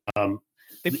 And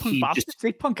they pump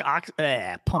oxygen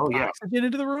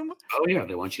into the room. Oh yeah,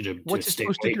 they want you to. What's it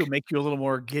supposed to do? Make you a little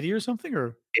more giddy or something,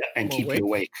 or and keep you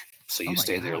awake so you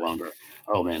stay there longer.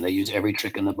 Oh man, they use every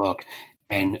trick in the book,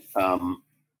 and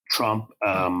Trump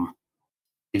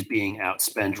is being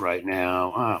outspent right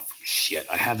now. Oh shit,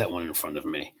 I have that one in front of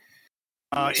me.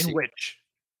 In which?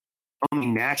 I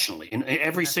mean, nationally, in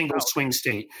every single swing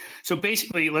state. So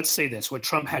basically, let's say this: what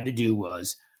Trump had to do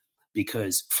was,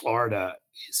 because Florida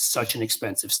is such an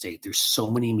expensive state, there's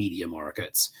so many media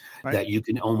markets that you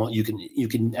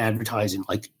can advertise in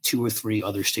like 2 or 3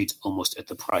 other states almost at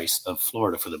the price of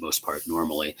Florida for the most part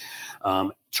normally.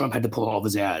 Trump had to pull all of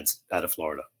his ads out of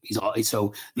Florida.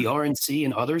 So the RNC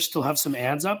and others still have some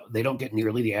ads up. They don't get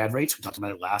nearly the ad rates. We talked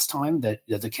about it last time that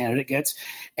the candidate gets.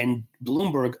 And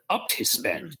Bloomberg upped his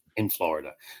spend in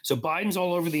Florida. So Biden's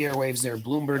all over the airwaves there.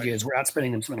 Bloomberg is. We're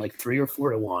outspending them something like 3 or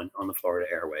 4 to 1 on the Florida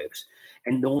airwaves.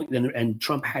 And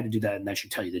Trump had to do that, and that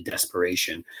should tell you the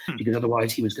desperation, because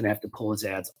otherwise he was going to have to pull his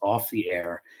ads off the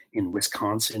air in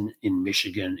Wisconsin, in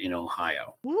Michigan, in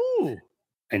Ohio. Ooh.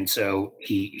 And so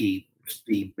he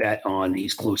bet on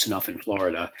he's close enough in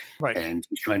Florida, and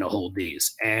he's trying to hold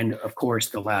these. And of course,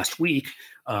 the last week,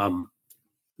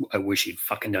 I wish he'd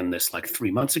fucking done this like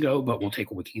 3 months ago, but we'll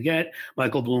take what we can get.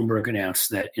 Michael Bloomberg announced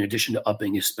that in addition to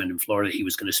upping his spend in Florida, he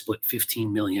was going to split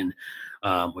 $15 million,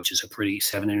 which is a pretty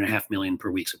 $7.5 million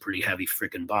per week, so pretty heavy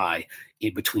freaking buy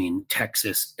in between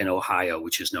Texas and Ohio,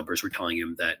 which his numbers were telling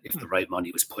him that if the right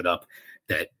money was put up,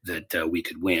 that we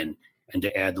could win. And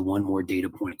to add the one more data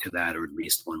point to that, or at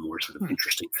least one more sort of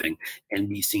interesting thing,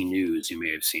 NBC News, you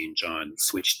may have seen, John,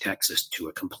 switched Texas to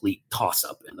a complete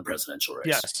toss-up in the presidential race.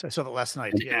 Yes, I saw that last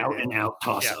night. An out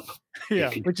toss-up. Yeah,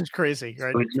 which is crazy,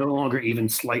 right? So it's no longer even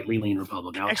slightly lean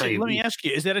Republican. Actually, let me ask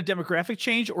you, is that a demographic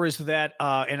change, or is that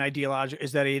an ideological,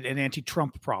 is that an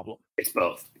anti-Trump problem? It's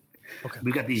both. Okay.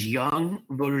 We've got these young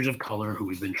voters of color who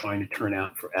we've been trying to turn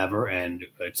out forever, and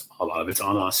a lot of it's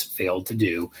on us, failed to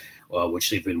do, which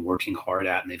they've been working hard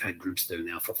at, and they've had groups there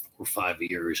now for 4 or 5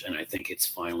 years, and I think it's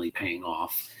finally paying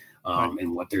off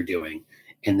in what they're doing.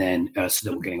 And then so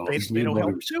that we're getting all these new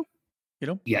voters. Too?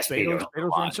 Yes,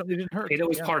 Beto's something didn't hurt. Beto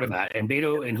is part of that, and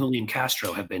Beto and Julian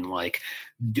Castro have been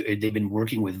they've been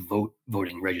working with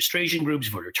voting registration groups,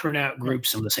 voter turnout groups,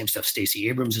 some of the same stuff Stacey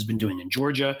Abrams has been doing in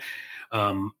Georgia.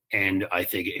 And I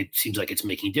think it seems like it's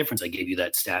making a difference. I gave you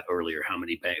that stat earlier, how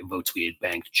many votes we had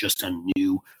banked just on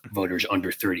new voters under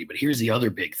 30. But here's the other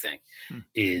big thing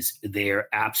is they're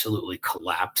absolutely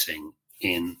collapsing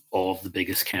in all of the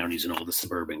biggest counties and all the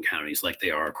suburban counties like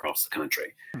they are across the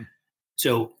country.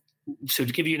 So to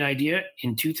give you an idea,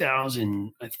 in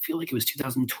 2000, I feel like it was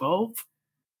 2012,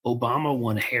 Obama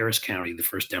won Harris County, the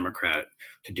first Democrat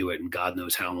to do it in God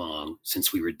knows how long,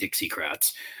 since we were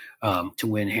Dixiecrats, to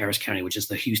win Harris County, which is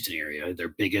the Houston area, their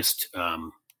biggest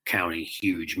county,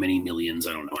 huge, many millions.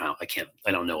 I don't know how.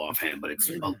 I don't know offhand, but it's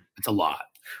a lot,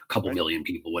 a couple million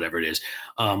people, whatever it is.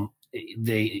 Obama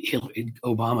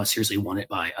seriously won it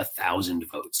by 1,000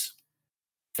 votes.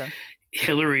 Okay.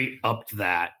 Hillary upped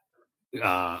that,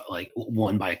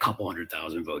 won by a couple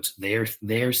 100,000 votes.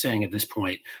 They're saying at this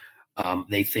point,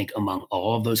 they think among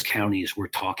all of those counties we're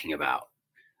talking about,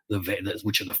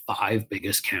 which are the 5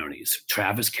 biggest counties: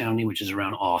 Travis County, which is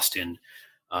around Austin,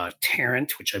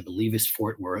 Tarrant, which I believe is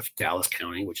Fort Worth, Dallas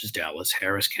County, which is Dallas,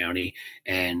 Harris County,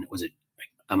 and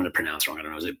I'm going to pronounce wrong. I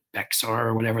don't know. Is it Bexar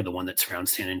or whatever, the one that's around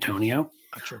San Antonio?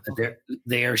 Sure.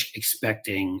 They are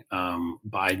expecting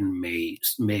Biden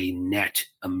may net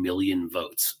 1 million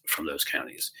votes from those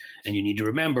counties. And you need to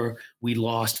remember, we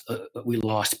lost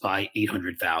by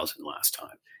 800,000 last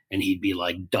time. And he'd be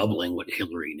like doubling what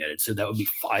Hillary netted. So that would be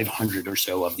 500 or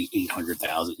so of the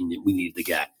 800,000 we needed to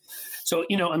get. So,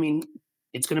 I mean,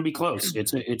 it's going to be close.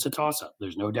 It's a toss-up.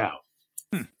 There's no doubt.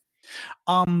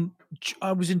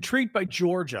 I was intrigued by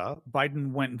Georgia.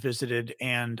 Biden went and visited,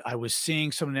 and I was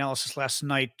seeing some analysis last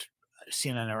night,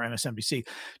 CNN or MSNBC,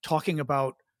 talking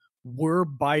about were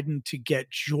Biden to get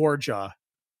Georgia,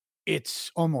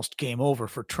 it's almost game over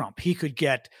for Trump. He could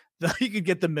get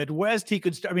the Midwest.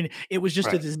 It was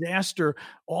just a disaster.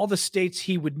 All the states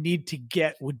he would need to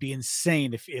get would be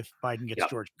insane if Biden gets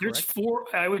Georgia. There's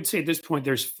 4. I would say at this point,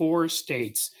 there's 4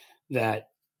 states that,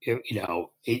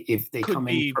 if they come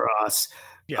in for us,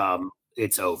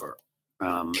 it's over.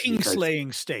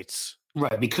 King-slaying states.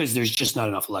 Right, because there's just not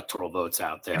enough electoral votes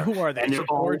out there. And who are they? And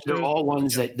they're all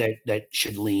ones that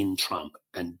should lean Trump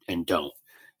and don't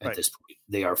at this point.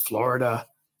 They are Florida,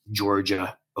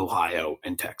 Georgia, Ohio,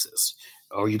 and Texas.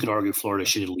 Or you could argue Florida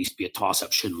should at least be a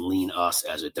toss-up, shouldn't lean us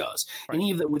as it does.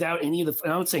 Right. Without any of the,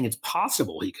 I'm not saying it's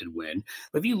possible he could win,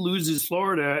 but if he loses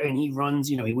Florida and he runs,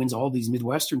 he wins all these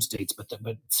Midwestern states, but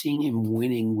seeing him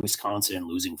winning Wisconsin and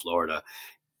losing Florida,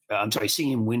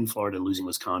 seeing him win Florida and losing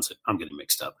Wisconsin, I'm getting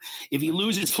mixed up. If he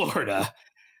loses Florida,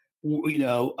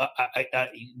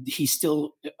 he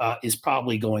still is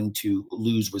probably going to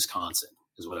lose Wisconsin,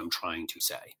 is what I'm trying to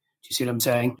say. Do you see what I'm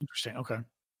saying? Interesting. Okay.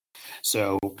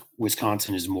 So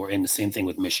Wisconsin is more, and the same thing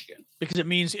with Michigan. Because it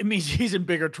means he's in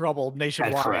bigger trouble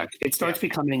nationwide. That's correct. It starts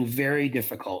becoming very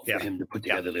difficult for him to put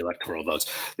together the electoral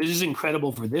votes. This is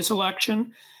incredible for this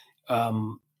election,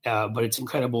 but it's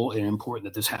incredible and important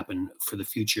that this happened for the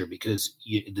future, because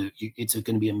it's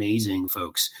going to be amazing,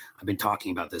 folks. I've been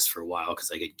talking about this for a while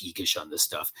because I get geekish on this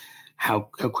stuff. How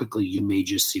quickly you may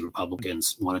just see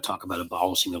Republicans want to talk about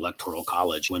abolishing the Electoral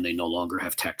College when they no longer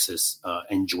have Texas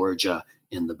and Georgia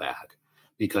in the bag,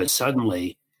 because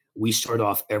suddenly we start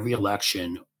off every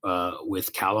election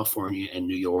with California and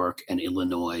New York and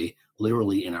Illinois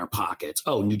literally in our pockets.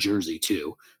 Oh, New Jersey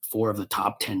too. 4 of the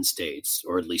top 10 states,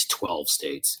 or at least 12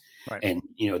 states. Right. And,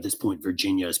 at this point,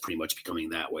 Virginia is pretty much becoming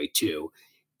that way too.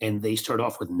 And they start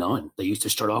off with none. They used to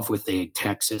start off with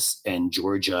Texas and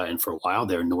Georgia, and for a while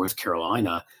there, North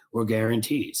Carolina were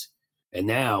guarantees. And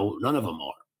now none of them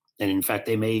are. And in fact,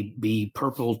 they may be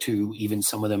purple to even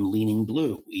some of them leaning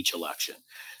blue each election.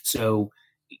 So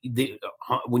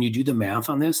when you do the math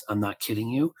on this, I'm not kidding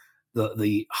you,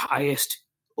 the highest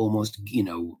almost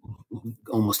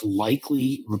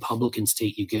likely Republican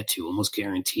state you get to, almost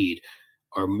guaranteed,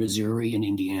 are Missouri and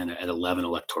Indiana at 11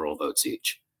 electoral votes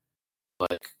each.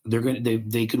 Like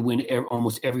they could win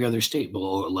almost every other state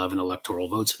below 11 electoral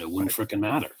votes, and it wouldn't freaking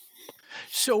matter.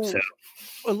 So,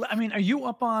 are you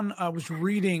up on? I was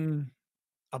reading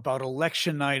about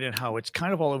election night and how it's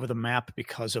kind of all over the map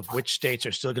because of which states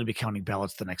are still going to be counting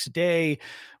ballots the next day.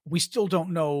 We still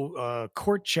don't know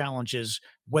court challenges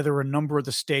whether a number of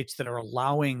the states that are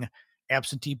allowing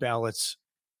absentee ballots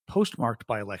postmarked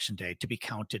by election day to be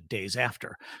counted days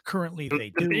after. Currently, they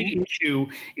do. The big issue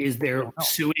is they're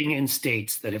suing in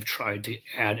states that have tried to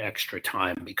add extra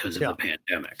time because of the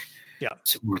pandemic. Yeah,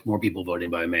 so more people voting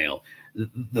by mail.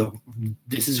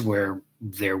 This is where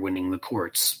they're winning the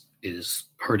courts is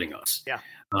hurting us. Yeah.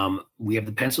 We have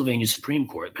the Pennsylvania Supreme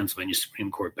Court. Pennsylvania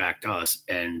Supreme Court backed us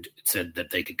and said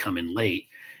that they could come in late,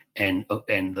 and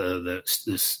the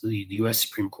U.S.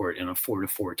 Supreme Court in a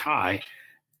 4-4 tie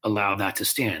allowed that to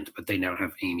stand. But they now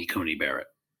have Amy Coney Barrett.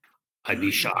 I'd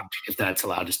be shocked if that's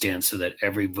allowed to stand, so that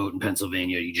every vote in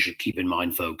Pennsylvania, you should keep in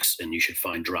mind, folks, and you should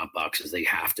find drop boxes. They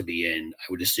have to be in. I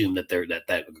would assume that they're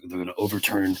going to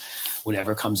overturn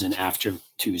whatever comes in after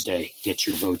Tuesday. Get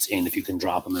your votes in. If you can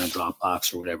drop them in a drop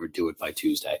box or whatever, do it by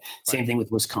Tuesday. Same thing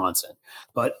with Wisconsin.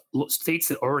 But states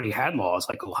that already had laws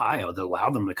like Ohio that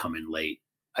allow them to come in late,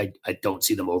 I don't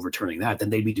see them overturning that. Then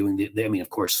they'd be doing of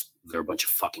course, they're a bunch of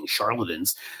fucking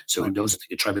charlatans. So who knows what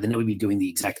they could try, but then they would be doing the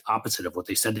exact opposite of what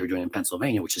they said they were doing in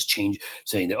Pennsylvania, which is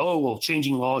saying that,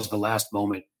 changing laws at the last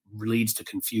moment leads to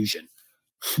confusion.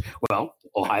 Well,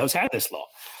 Ohio's had this law.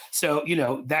 So,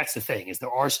 that's the thing, is there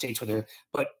are states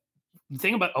but the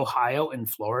thing about Ohio and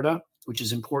Florida, which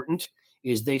is important,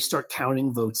 is they start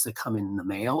counting votes that come in the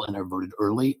mail and are voted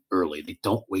early. They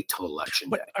don't wait till election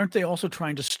day. But aren't they also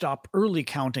trying to stop early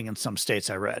counting in some states,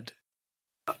 I read?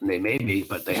 They may be,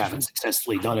 but they haven't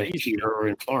successfully done it here or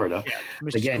in Florida. Yeah,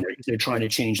 again, they're trying to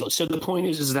change. So the point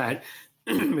is that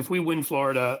if we win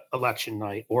Florida election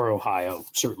night or Ohio,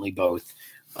 certainly both,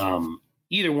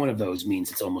 Either one of those means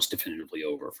it's almost definitively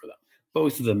over for them.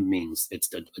 Both of them means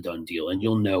it's a done deal, and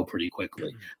you'll know pretty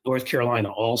quickly. North Carolina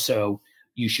also,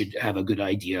 you should have a good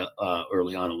idea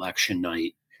early on election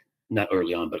night, not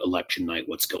early on, but election night,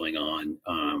 what's going on.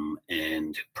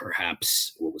 And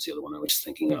perhaps, what was the other one I was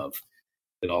thinking of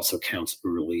that also counts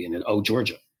early in it? Oh,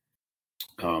 Georgia.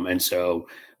 And so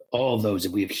all of those,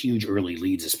 if we have huge early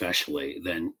leads, especially,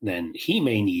 then he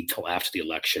may need till after the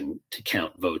election to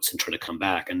count votes and try to come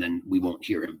back. And then we won't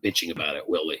hear him bitching about it,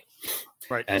 will we?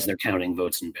 Right. As they're counting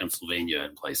votes in Pennsylvania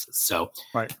and places. So,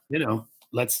 right.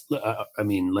 Let's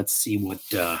see what,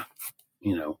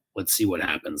 let's see what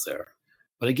happens there.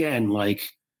 But again,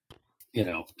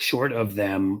 short of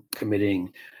them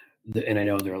committing, and I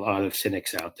know there are a lot of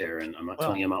cynics out there, and I'm not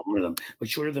telling you I'm not one of them, but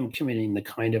short of them committing the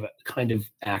kind of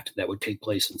act that would take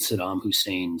place in Saddam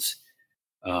Hussein's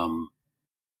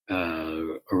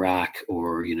Iraq,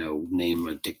 or name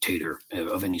a dictator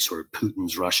of any sort,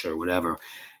 Putin's Russia or whatever,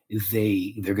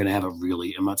 they're going to have a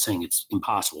really, I'm not saying it's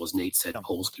impossible, as Nate said,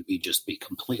 polls could be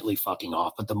completely fucking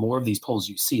off, but the more of these polls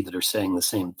you see that are saying the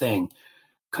same thing,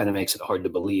 kind of makes it hard to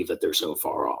believe that they're so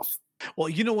far off. Well,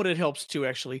 you know what it helps too,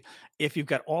 actually, if you've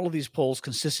got all of these polls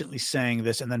consistently saying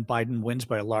this, and then Biden wins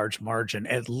by a large margin,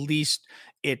 at least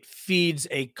it feeds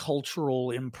a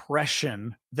cultural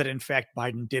impression that in fact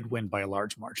Biden did win by a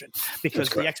large margin, because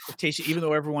the expectation, even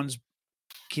though everyone's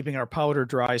keeping our powder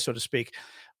dry, so to speak,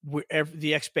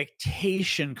 the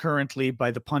expectation currently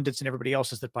by the pundits and everybody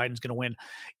else is that Biden's going to win.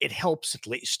 It helps at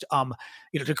least,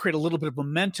 to create a little bit of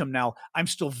momentum. Now, I'm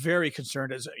still very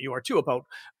concerned, as you are too, about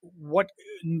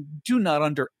do not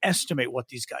underestimate what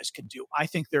these guys can do. I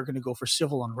think they're going to go for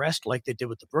civil unrest like they did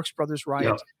with the Brooks Brothers riot.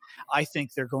 Yeah. I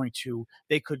think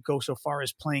they could go so far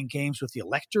as playing games with the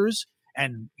electors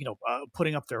and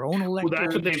putting up their own electors. Well,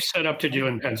 that's what they've set up to do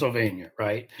in Pennsylvania,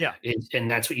 right? Yeah,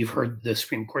 and that's what you've heard the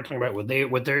Supreme Court talking about.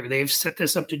 They've set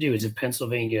this up to do is, if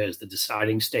Pennsylvania is the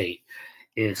deciding state,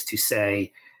 is to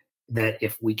say that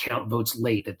if we count votes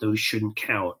late, that those shouldn't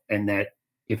count, and that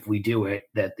if we do it,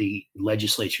 that the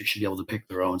legislature should be able to pick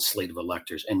their own slate of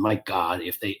electors. And my God,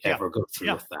 if they ever go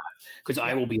through with that, because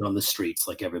I will be on the streets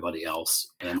like everybody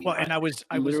else. And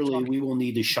we will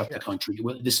need to shut the country.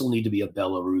 This will need to be a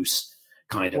Belarus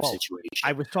kind of situation.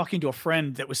 I was talking to a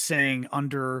friend that was saying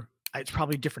it's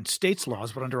probably different states'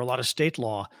 laws, but under a lot of state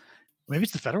law, maybe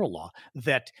it's the federal law,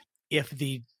 that if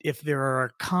there are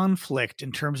a conflict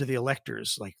in terms of the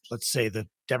electors, like let's say the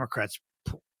Democrats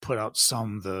put out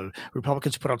some, the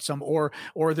Republicans put out some, or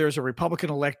there's a Republican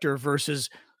elector versus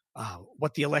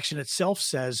what the election itself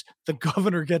says, the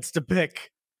governor gets to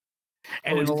pick.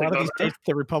 And in a lot of these states,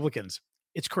 the Republicans.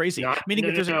 It's crazy. Are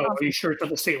you sure it's not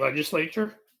the state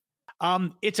legislature?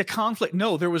 It's a conflict.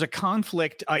 No, there was a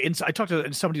conflict. I talked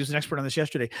to somebody who's an expert on this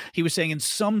yesterday. He was saying in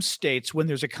some states, when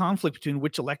there's a conflict between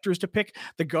which electors to pick,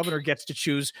 the governor gets to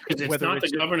choose. Because it's not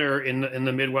the governor in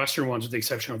the Midwestern ones, with the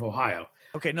exception of Ohio.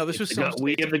 Okay, no, this was.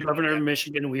 We have the governor of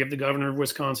Michigan. We have the governor of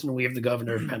Wisconsin. We have the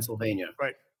governor of Pennsylvania.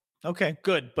 Right. Okay,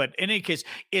 good. But in any case,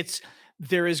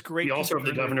 there is great. We also have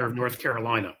the governor of North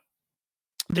Carolina.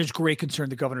 There's great concern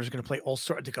the governors are going to play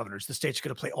the states are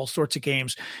going to play all sorts of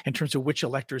games in terms of which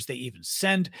electors they even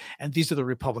send. And these are the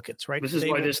Republicans, right? This is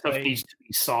why this stuff needs to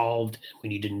be solved. We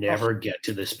need to never get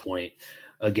to this point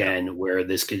again, where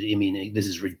this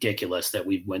is ridiculous that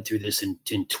we went through this in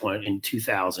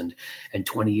 2000, and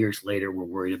 20 years later, we're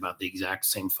worried about the exact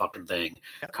same fucking thing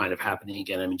kind of happening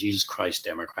again. I mean, Jesus Christ,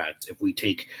 Democrats, if we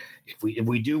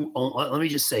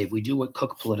do what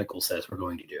Cook Political says we're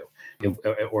going to do,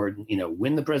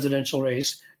 win the presidential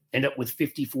race, end up with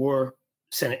 54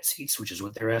 Senate seats, which is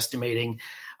what they're estimating,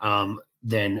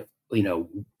 then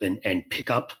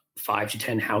pick up 5 to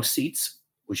 10 House seats,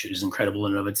 which is incredible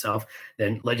in and of itself,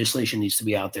 then legislation needs to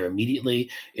be out there immediately.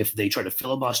 If they try to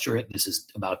filibuster it, this is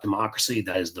about democracy.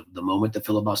 That is the moment the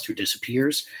filibuster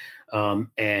disappears.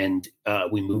 And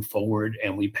we move forward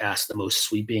and we pass the most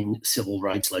sweeping civil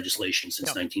rights legislation since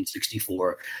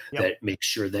 1964 that makes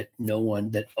sure that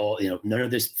none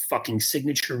of this fucking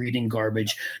signature reading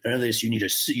garbage, none of this, you need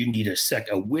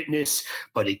a witness,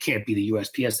 but it can't be the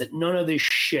USPS, that none of this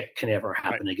shit can ever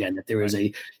happen again, that there is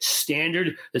a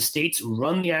standard, the states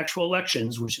run the actual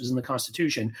elections, which is in the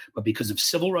Constitution, but because of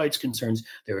civil rights concerns,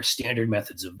 there are standard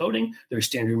methods of voting, there are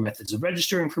standard methods of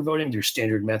registering for voting, there's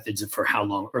standard methods for how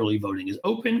long early voting is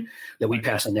open, that we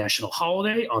pass a national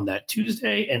holiday on that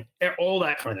Tuesday, and all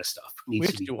that kind of stuff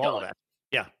needs to be done. All of that.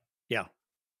 Yeah.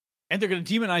 And they're going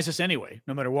to demonize us anyway,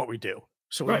 no matter what we do.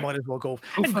 So we might as well go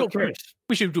for it.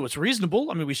 We should do what's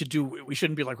reasonable. I mean, we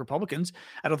shouldn't be like Republicans.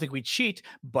 I don't think we cheat,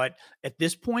 but at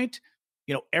this point,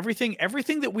 everything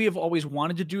that we have always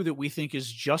wanted to do that we think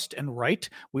is just and right,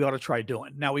 we ought to try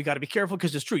doing. Now, we got to be careful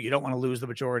because it's true. You don't want to lose the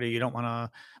majority. You don't want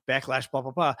to backlash, blah,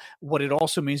 blah, blah. What it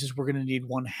also means is we're going to need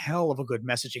one hell of a good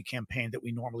messaging campaign that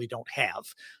we normally don't have,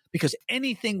 because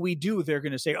anything we do, they're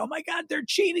going to say, oh my God, they're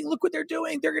cheating. Look what they're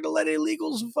doing. They're going to let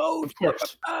illegals vote. Of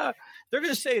course. They're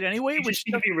going to say it anyway. You just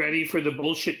need to be ready for the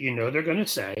bullshit they're going to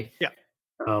say. Yeah.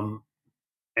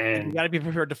 And you got to be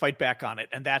prepared to fight back on it.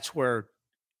 And that's where,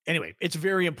 anyway, it's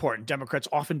very important. Democrats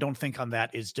often don't think on that,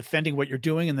 is defending what you're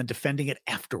doing and then defending it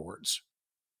afterwards.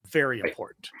 Very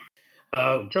important.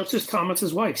 Justice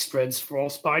Thomas's wife spreads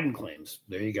false Biden claims.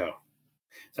 There you go.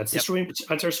 That's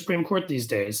that's our Supreme Court these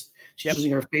days. She's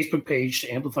using her Facebook page to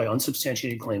amplify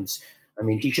unsubstantiated claims. I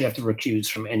mean, he should have to recuse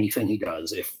from anything he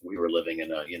does if we were living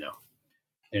in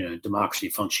a democracy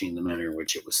functioning in the manner in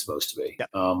which it was supposed to be. Yep.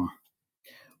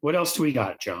 What else do we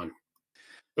got, John?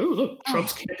 Oh, look,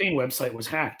 Trump's campaign website was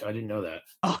hacked. I didn't know that.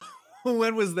 Oh,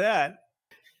 when was that?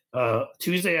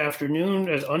 Tuesday afternoon,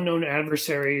 as unknown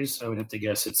adversaries. I would have to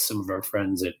guess it's some of our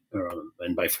friends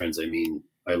and by friends, I mean,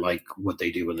 I like what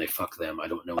they do when they fuck them. I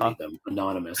don't know any of them.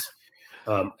 Anonymous.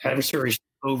 Adversaries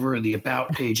over the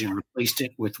About page and replaced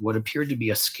it with what appeared to be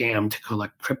a scam to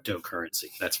collect cryptocurrency.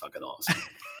 That's fucking awesome.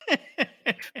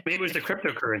 Maybe it was the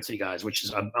cryptocurrency guys, which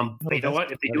is, you know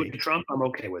what? If they do it to Trump, I'm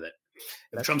okay with it.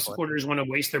 If Trump supporters want to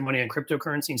waste their money on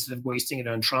cryptocurrency instead of wasting it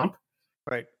on Trump,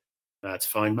 right? That's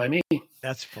fine by me.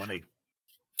 That's funny.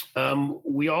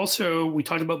 We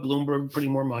talked about Bloomberg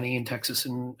putting more money in Texas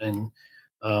and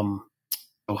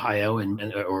Ohio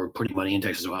or putting money in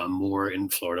Texas, Ohio, more in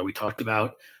Florida. We talked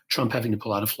about Trump having to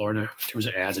pull out of Florida in terms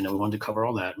of ads. I know we wanted to cover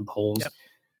all that and polls. Yep.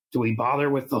 Do we bother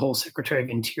with the whole Secretary of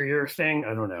Interior thing?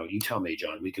 I don't know. You tell me,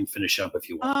 John. We can finish up if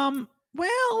you want.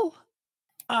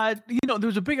 There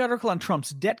was a big article on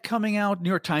Trump's debt coming out. New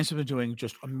York Times have been doing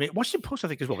just amazing. Washington Post, I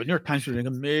think, as well. But New York Times are doing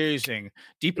amazing,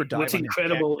 deeper dive. What's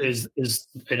incredible is,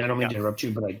 and I don't mean to interrupt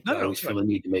you, but I always feel the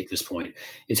need to make this point,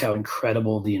 is how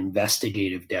incredible the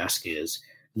investigative desk is,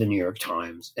 the New York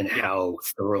Times, and how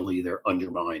thoroughly they're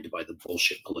undermined by the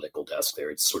bullshit political desk there.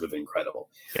 It's sort of incredible.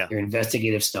 Yeah. Their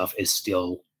investigative stuff is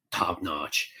still top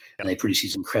notch. And they produce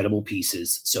these incredible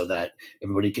pieces so that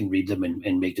everybody can read them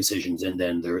and make decisions. And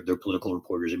then their political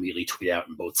reporters immediately tweet out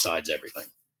on both sides everything.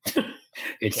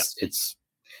 It's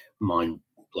mind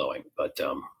blowing. But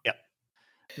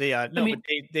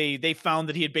they found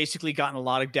that he had basically gotten a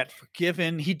lot of debt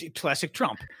forgiven. He did classic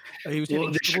Trump. He was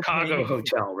the Chicago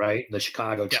hotel, right? The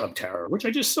Chicago Trump Tower, which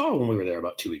I just saw when we were there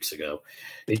about 2 weeks ago.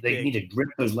 They need to rip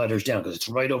those letters down because it's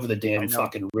right over the damn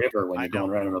fucking river when you're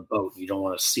going around on a boat and you don't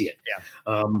want to see it.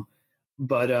 Yeah.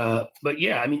 But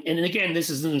yeah, I mean, and again, this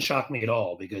doesn't shock me at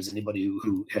all because anybody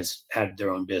who has had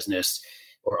their own business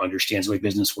or understands the way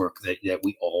business work, that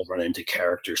we all run into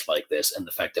characters like this. And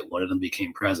the fact that one of them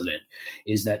became president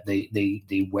is that they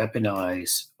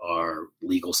weaponize our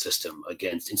legal system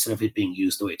against, instead of it being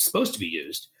used the way it's supposed to be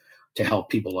used to help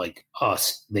people like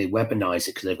us, they weaponize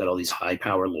it because they've got all these high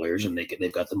power lawyers and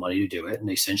they've got the money to do it. And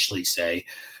they essentially say,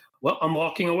 well, I'm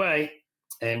walking away.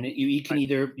 And you can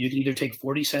either take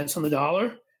 40 cents on the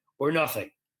dollar or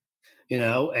nothing,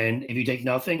 and if you take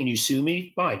nothing and you sue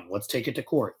me, fine, let's take it to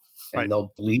court. And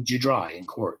they'll bleed you dry in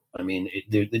court. I mean,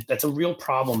 that's a real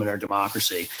problem in our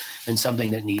democracy and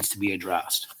something that needs to be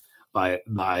addressed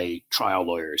by trial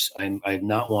lawyers. I'm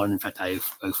not one. In fact, I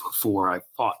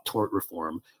fought tort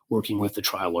reform working with the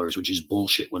trial lawyers, which is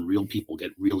bullshit when real people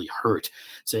get really hurt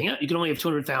saying, you can only have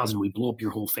 200,000. We blew up your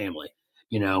whole family,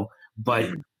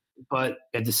 But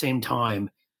at the same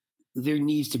time, there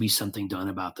needs to be something done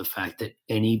about the fact that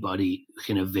anybody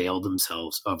can avail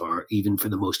themselves of even for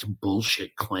the most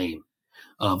bullshit claim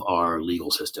of our legal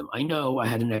system. I know I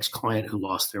had an ex-client who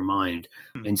lost their mind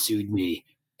and sued me,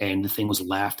 and the thing was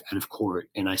laughed out of court,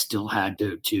 and I still had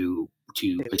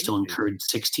I still incurred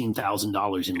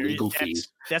 $16,000 in legal fees.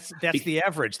 That's the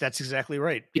average. That's exactly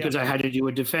right. Because I had to do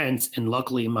a defense, and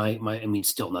luckily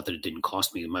still not that it didn't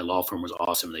cost me. My law firm was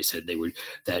awesome. They said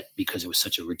that because it was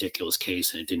such a ridiculous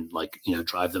case and it didn't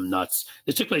drive them nuts.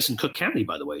 This took place in Cook County,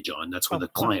 by the way, John. That's where the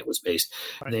client was based.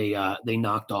 Right. They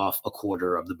knocked off a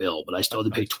quarter of the bill, but I still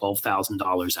had to pay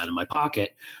 $12,000 out of my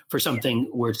pocket for something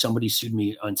where somebody sued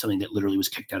me on something that literally was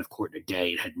kicked out of court in a day.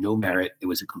 It had no merit. It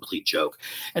was a complete joke,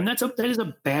 and that is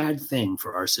a bad thing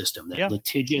for our system. That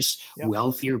litigious,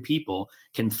 wealthier people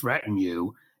can threaten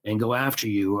you and go after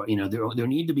you. There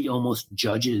need to be almost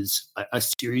judges, a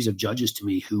series of judges to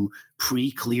me who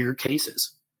pre-clear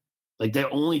cases. Like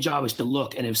their only job is to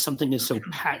look, and if something is so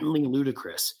patently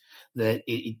ludicrous that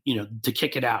to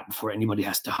kick it out before anybody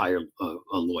has to hire a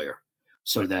lawyer,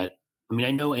 so that I mean,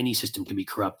 I know any system can be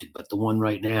corrupted, but the one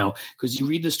right now, because you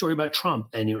read the story about Trump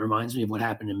and it reminds me of what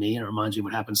happened to me, and it reminds me of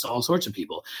what happens to all sorts of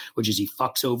people, which is he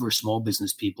fucks over small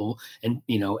business people and,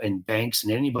 and banks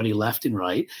and anybody left and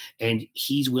right. And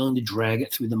he's willing to drag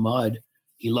it through the mud.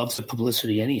 He loves the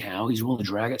publicity anyhow. He's willing to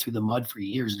drag it through the mud for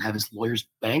years and have his lawyers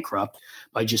bankrupt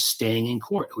by just staying in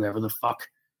court, whoever the fuck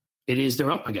it is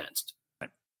they're up against.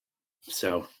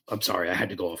 So I'm sorry, I had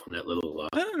to go off on that little.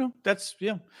 I don't know. That's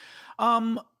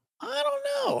I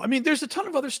don't know. I mean, there's a ton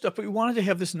of other stuff, but we wanted to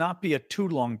have this not be a too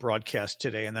long broadcast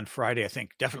today. And then Friday, I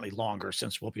think definitely longer,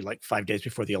 since we'll be like 5 days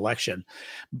before the election.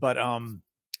 But I'm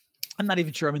not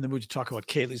even sure I'm in the mood to talk about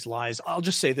Kayleigh's lies. I'll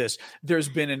just say this. There's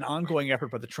been an ongoing effort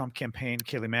by the Trump campaign,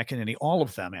 Kayleigh McEnany, all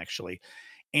of them actually.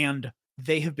 And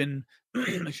they have been,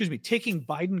 taking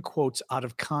Biden quotes out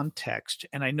of context.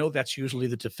 And I know that's usually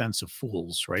the defense of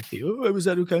fools, right? It was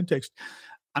out of context.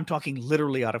 I'm talking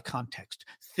literally out of context.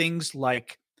 Things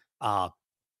like,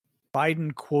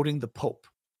 Biden quoting the Pope.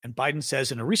 And Biden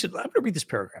says in a recent, I'm going to read this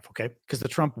paragraph, okay? Because the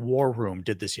Trump War Room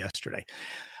did this yesterday.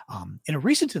 In a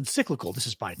recent encyclical, this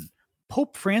is Biden,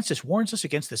 Pope Francis warns us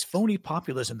against this phony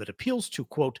populism that appeals to,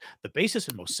 quote, the basest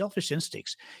and most selfish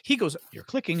instincts. He goes, you're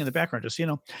clicking in the background, just so you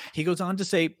know. He goes on to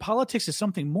say, politics is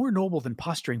something more noble than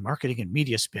posturing, marketing, and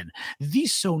media spin.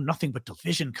 These sow nothing but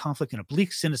division, conflict, and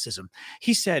oblique cynicism.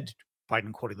 He said,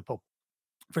 Biden quoting the Pope,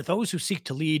 for those who seek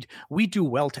to lead, we do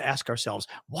well to ask ourselves,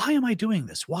 why am I doing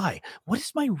this? Why? What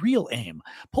is my real aim?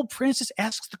 Pope Francis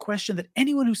asks the question that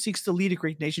anyone who seeks to lead a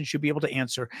great nation should be able to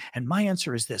answer. And my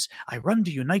answer is this: I run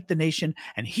to unite the nation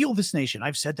and heal this nation.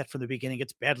 I've said that from the beginning.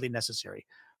 It's badly necessary.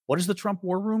 What is the Trump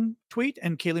War Room tweet?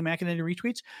 And Kayleigh McEnany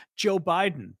retweets, Joe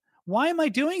Biden. Why am I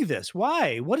doing this?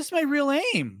 Why? What is my real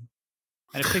aim?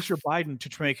 And a picture of Biden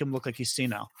to make him look like he's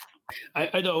senile.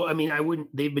 I know. I mean, I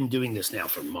wouldn't. They've been doing this now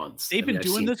for months. They've been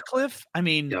doing this, Cliff. I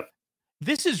mean,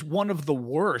 This is one of the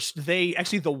worst. The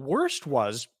worst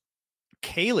was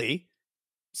Kayleigh,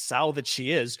 sow that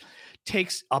she is,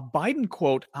 takes a Biden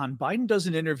quote on Biden does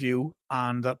an interview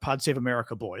on the Pod Save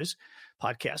America Boys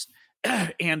podcast,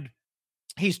 and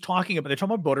they're talking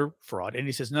about voter fraud. And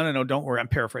he says, no, don't worry. I'm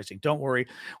paraphrasing. Don't worry.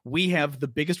 We have the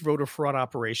biggest voter fraud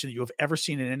operation that you have ever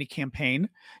seen in any campaign.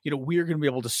 We're going to be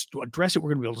able to address it. We're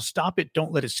going to be able to stop it.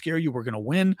 Don't let it scare you. We're going to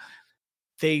win.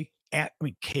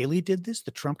 Kayleigh did this,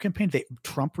 the Trump campaign.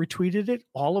 Trump retweeted it.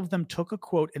 All of them took a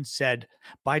quote and said,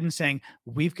 Biden saying,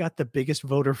 we've got the biggest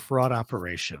voter fraud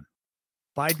operation.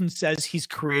 Biden says he's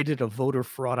created a voter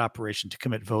fraud operation to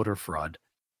commit voter fraud.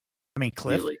 I mean,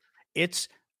 Cliff, really?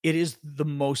 It is the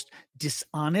most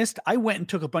dishonest. I went and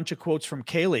took a bunch of quotes from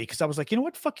Kayleigh because I was like, you know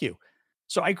what? Fuck you.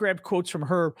 So I grabbed quotes from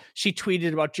her. She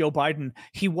tweeted about Joe Biden.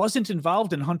 He wasn't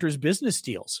involved in Hunter's business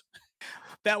deals.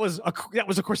 That was, of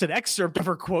course, an excerpt of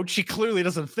her quote. She clearly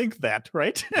doesn't think that,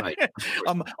 right? Right.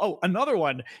 Another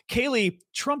one.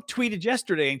 Trump tweeted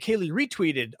yesterday, and Kayleigh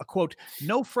retweeted a quote: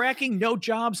 "No fracking, no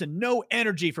jobs, and no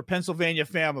energy for Pennsylvania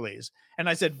families." And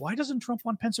I said, why doesn't Trump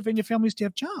want Pennsylvania families to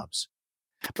have jobs?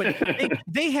 But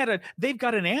they've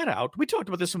got an ad out. We talked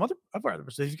about this some other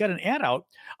episodes. They've got an ad out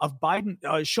of Biden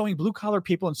showing blue collar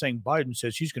people and saying Biden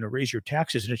says he's going to raise your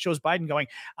taxes, and it shows Biden going,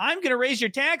 "I'm going to raise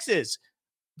your taxes."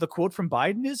 The quote from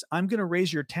Biden is, "I'm going to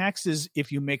raise your taxes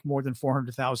if you make more than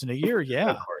 $400,000 a year." Yeah,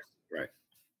 of course, right.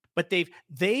 But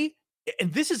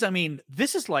this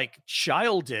is like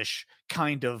childish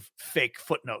kind of fake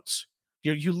footnotes.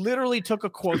 You literally took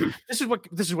a quote. This is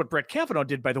what Brett Kavanaugh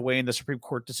did, by the way, in the Supreme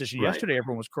Court decision yesterday.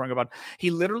 Everyone was crowing about. He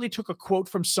literally took a quote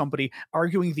from somebody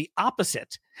arguing the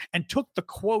opposite and took the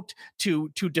quote to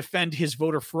defend his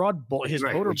voter fraud. He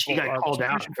got called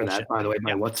out for that, by the way,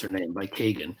 by what's her name, by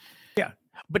Kagan. Yeah,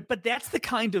 but that's the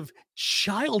kind of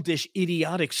childish,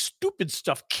 idiotic, stupid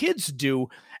stuff kids do,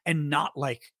 and not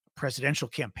like presidential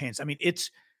campaigns. I mean,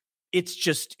 it's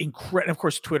just incredible. Of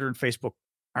course, Twitter and Facebook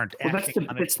aren't acting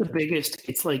on it. That's the biggest.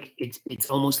 It's like it's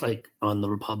almost like on the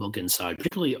Republican side,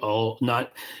 particularly I'm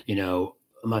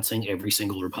not saying every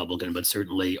single Republican, but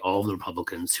certainly all of the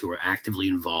Republicans who are actively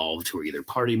involved, who are either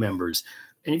party members,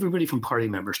 and everybody from party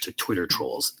members to Twitter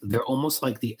trolls. They're almost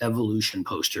like the evolution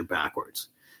poster backwards.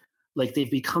 Like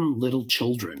they've become little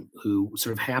children who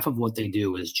sort of half of what they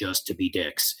do is just to be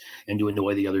dicks and to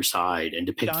annoy the other side and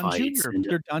to pick fights.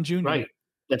 They're Don Jr. Right.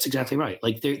 That's exactly right.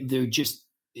 Like they're just.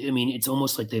 I mean, it's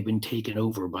almost like they've been taken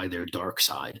over by their dark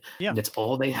side. Yeah. That's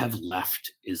all they have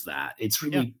left is that. It's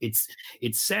really, it's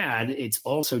sad. It's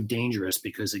also dangerous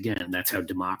because, again, that's how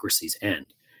democracies end.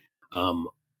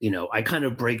 I kind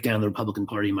of break down the Republican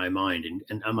Party in my mind,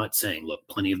 and I'm not saying, look,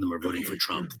 plenty of them are voting for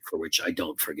Trump, for which I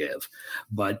don't forgive.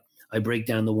 But I break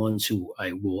down the ones who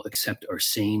I will accept are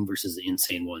sane versus the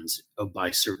insane ones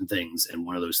by certain things. And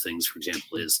one of those things, for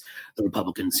example, is the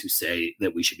Republicans who say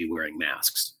that we should be wearing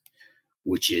masks,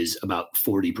 which is about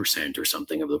 40% or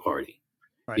something of the party.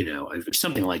 Right. You know,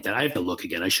 something like that. I have to look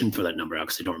again. I shouldn't throw that number out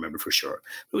because I don't remember for sure.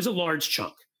 It was a large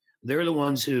chunk. They're the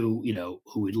ones who, you know,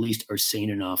 who at least are sane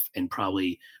enough and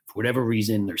probably for whatever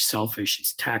reason, they're selfish.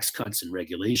 It's tax cuts and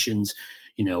regulations,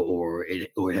 you know, or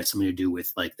it has something to do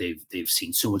with like they've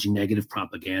seen so much negative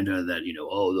propaganda that, you know,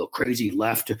 oh, the crazy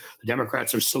left, the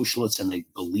Democrats are socialists and they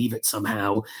believe it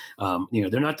somehow. You know,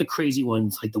 they're not the crazy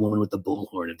ones like the woman with the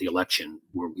bullhorn at the election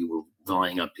where we were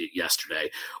vying up yesterday,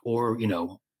 or, you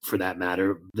know, for that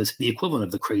matter, the equivalent of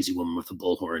the crazy woman with the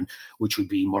bullhorn, which would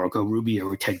be Marco Rubio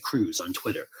or Ted Cruz on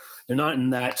Twitter. They're not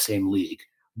in that same league,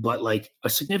 but like a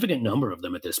significant number of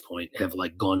them at this point have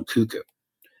like gone cuckoo.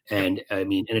 And I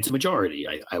mean, and it's a majority,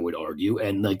 I would argue.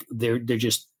 And like, they're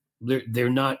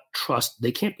not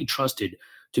they can't be trusted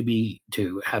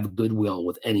to have goodwill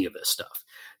with any of this stuff.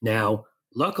 Now,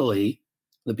 luckily,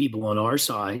 the people on our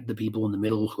side, the people in the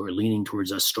middle who are leaning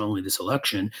towards us strongly this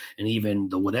election, and even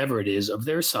the whatever it is of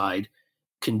their side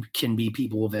can be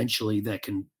people eventually that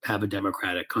can have a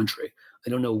democratic country. I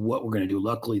don't know what we're going to do.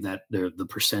 Luckily, that the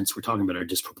percents we're talking about are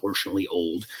disproportionately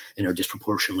old and are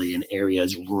disproportionately in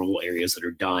areas, rural areas that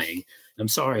are dying. I'm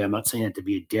sorry, I'm not saying that to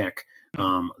be a dick. There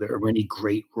are many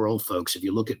great rural folks. If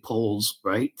you look at polls,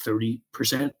 right,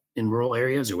 30% in rural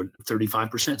areas or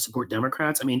 35% support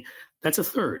Democrats. I mean, that's a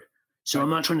third. So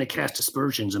I'm not trying to cast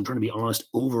aspersions. I'm trying to be honest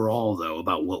overall, though,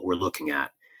 about what we're looking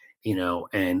at, you know.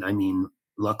 And I mean,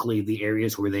 luckily, the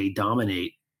areas where they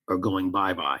dominate are going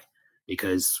bye-bye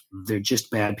because they're just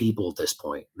bad people at this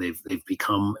point. They've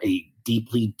become a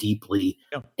deeply, deeply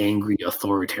angry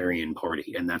authoritarian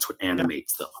party, and that's what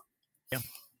animates them. Yeah.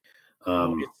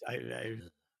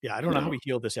 I don't know how we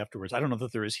heal this afterwards. I don't know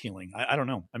that there is healing. I don't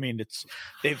know. I mean,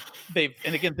 they've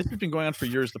and again, this has been going on for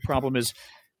years. The problem is,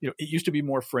 you know, it used to be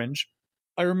more fringe.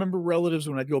 I remember relatives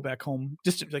when I'd go back home,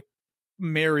 just like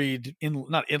married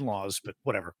not in-laws, but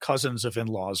whatever, cousins of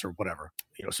in-laws or whatever,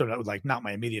 you know, so that was like not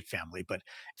my immediate family, but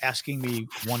asking me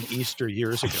one Easter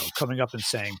years ago, coming up and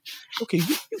saying, okay,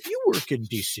 you work in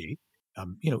DC.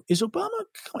 You know, is Obama,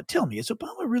 come on, tell me, is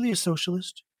Obama really a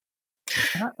socialist?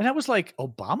 And I was like,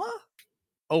 Obama?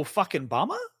 Oh, fucking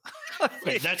Obama?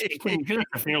 Right, that's when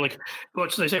you're like,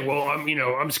 what should they say? Well,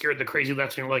 I'm scared of the crazy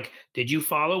left. And you're like, did you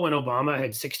follow when Obama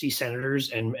had 60 senators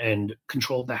and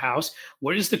controlled the House?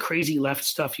 What is the crazy left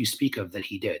stuff you speak of that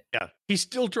he did? Yeah, he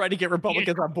still tried to get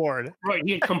Republicans on board. Right,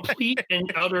 he had complete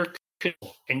and utter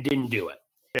control and didn't do it.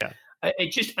 Yeah.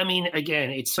 Again,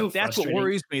 it's so that's what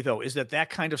worries me, though, is that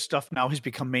kind of stuff now has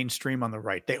become mainstream on the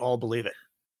right. They all believe it.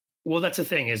 Well, that's the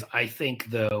thing is, I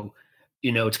think, though,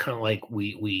 you know, it's kind of like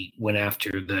we went after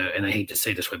and I hate to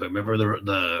say this way, but remember not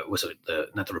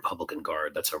the Republican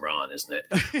Guard? That's Iran, isn't it?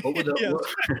 What were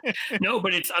no,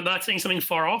 but I'm not saying something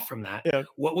far off from that. Yeah.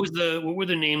 What were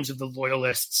the names of the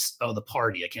loyalists of the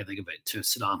party? I can't think of it. To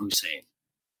Saddam Hussein,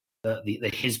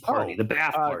 his party, the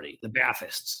Ba'ath Party, the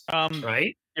Baathists,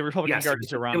 right? The Republican Guard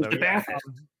is Iran. It was the Baathists.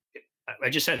 I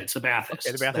just said it's the Baathists.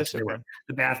 Okay, the Baathists.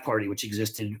 The Ba'ath Party, which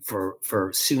existed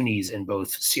for Sunnis in both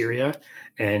Syria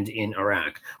and in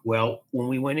Iraq. Well, when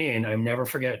we went in, I'll never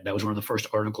forget, that was one of the first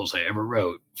articles I ever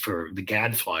wrote for the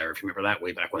Gadflyer, if you remember that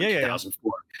way back when,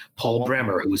 2004. Paul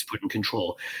Bremer, who was put in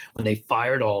control. When they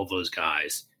fired all of those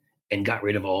guys and got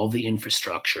rid of all the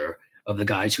infrastructure of the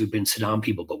guys who had been Saddam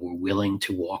people but were willing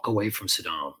to walk away from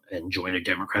Saddam and join a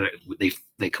democratic,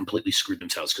 they completely screwed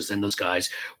themselves, because then those guys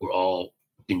were all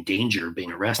in danger of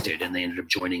being arrested and they ended up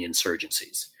joining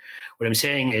insurgencies. What I'm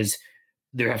saying is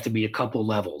there have to be a couple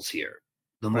levels here.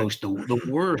 The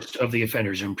worst of the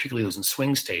offenders, and particularly those in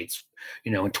swing states,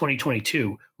 you know, in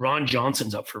 2022, Ron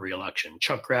Johnson's up for re-election.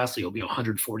 Chuck Grassley will be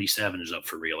 147, is up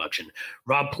for re-election.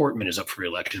 Rob Portman is up for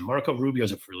re-election. Marco Rubio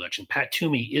is up for re-election. Pat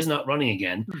Toomey is not running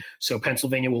again, so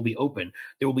Pennsylvania will be open.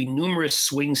 There will be numerous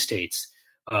swing states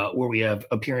where we have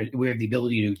the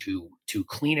ability to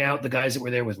clean out the guys that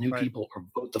were there with new people or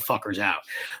vote the fuckers out.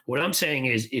 What I'm saying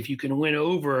is, if you can win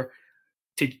over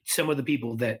to some of the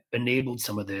people that enabled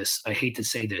some of this, I hate to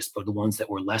say this, but the ones that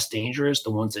were less dangerous, the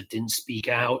ones that didn't speak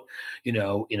out, you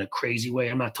know, in a crazy way.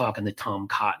 I'm not talking the Tom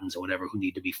Cottons or whatever who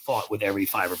need to be fought with every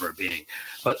fiber of our being,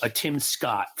 but a Tim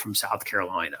Scott from South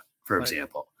Carolina, for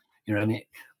example. You know what I mean?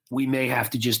 We may have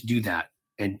to just do that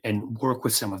and work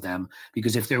with some of them,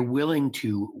 because if they're willing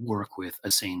to work with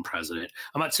a sane president,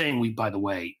 I'm not saying we, by the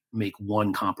way, make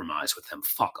one compromise with them,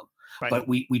 fuck them. But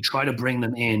we try to bring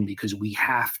them in, because we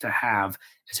have to have,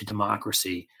 as a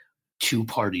democracy, two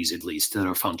parties at least that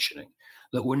are functioning.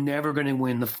 that we're never going to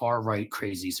win the far right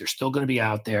crazies. They're still going to be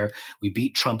out there. We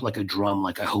beat Trump like a drum,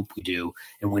 like I hope we do,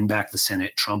 and win back the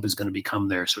Senate. Trump is going to become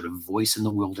their sort of voice in the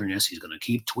wilderness. He's going to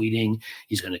keep tweeting.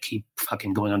 He's going to keep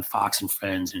fucking going on Fox and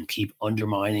Friends and keep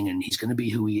undermining, and he's going to be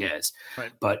who he is.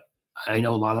 Right. But I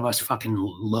know a lot of us fucking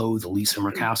loathe Lisa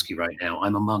Murkowski right now.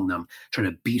 I'm among them,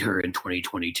 trying to beat her in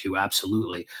 2022.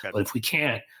 Absolutely. Okay. But if we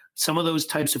can't, some of those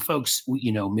types of folks,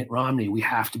 Mitt Romney, we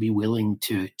have to be willing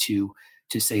to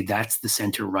say that's the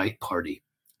center-right party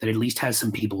that at least has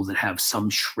some people that have some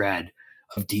shred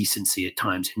of decency at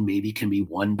times and maybe can be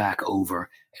won back over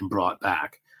and brought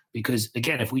back. Because,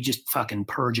 again, if we just fucking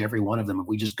purge every one of them, if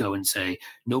we just go and say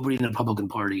nobody in the Republican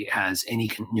Party has any,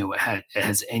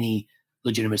 has any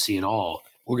legitimacy at all,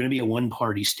 we're going to be a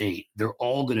one-party state. They're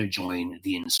all going to join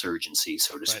the insurgency,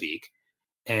 so to speak.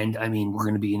 And, I mean, we're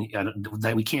going to be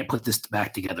that we can't put this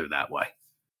back together that way.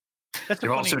 That's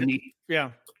They're also neat.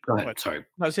 Yeah. Go ahead. Sorry.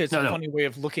 I would say it's a funny way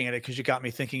of looking at it because you got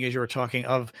me thinking as you were talking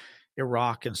of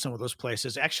Iraq and some of those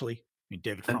places. Actually, I mean,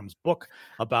 David Fromm's book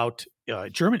about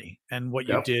Germany and what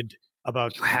you did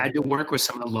about. You had to work with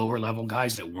some of the lower level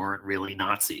guys that weren't really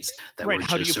Nazis. That right. Were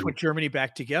How do you put Germany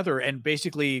back together? And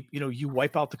basically, you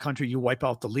wipe out the country, you wipe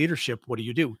out the leadership. What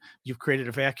do? You've created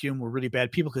a vacuum where really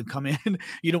bad people can come in.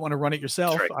 You don't want to run it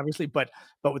yourself, obviously, but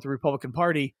with the Republican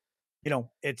Party,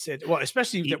 it's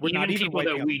especially that we're even not even people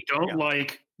that we don't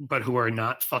like, but who are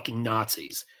not fucking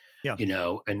Nazis. Yeah.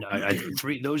 And I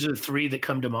those are the three that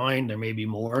come to mind. There may be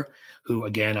more who,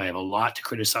 again, I have a lot to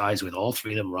criticize with all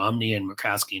three of them. Romney and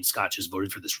Murkowski and Scott just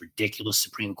voted for this ridiculous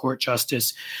Supreme Court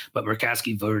justice, but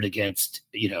Murkowski voted against,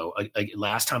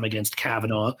 last time against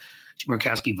Kavanaugh.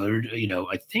 Murkowski voted,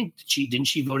 I think didn't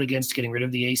she vote against getting rid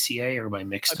of the ACA, or am I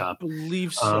mixed up? I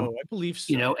believe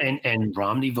so. And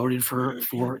Romney voted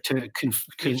to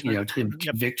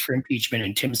convict for impeachment,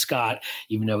 and Tim Scott,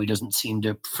 even though he doesn't seem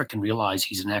to frickin' realize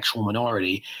he's an actual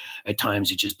minority, at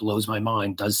times it just blows my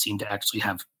mind, does seem to actually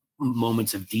have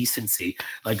moments of decency.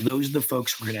 Like those are the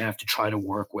folks we're going to have to try to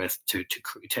work with to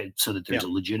so that there's a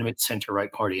legitimate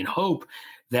center-right party, and hope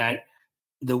that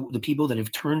the people that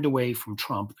have turned away from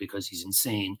Trump because he's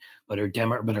insane, but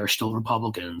are still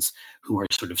Republicans, who are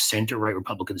sort of center-right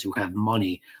Republicans who have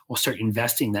money, will start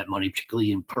investing that money,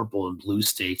 particularly in purple and blue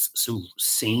states, so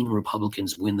sane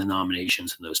Republicans win the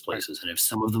nominations in those places. And if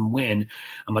some of them win,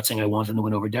 I'm not saying I want them to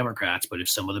win over Democrats, but if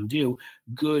some of them do,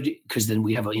 good, because then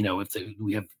we have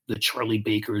we have the Charlie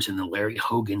Bakers and the Larry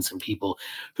Hogans and people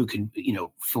who can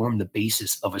form the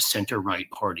basis of a center-right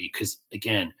party. Because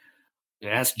again,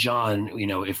 ask John,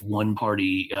 if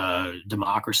one-party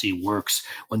democracy works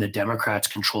when the Democrats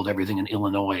controlled everything in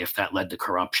Illinois, if that led to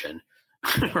corruption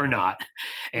or not.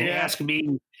 And ask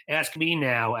me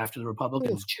now, after the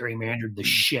Republicans gerrymandered the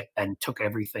shit and took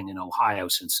everything in Ohio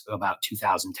since about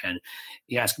 2010.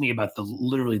 You ask me about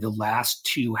literally the last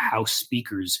two House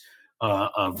speakers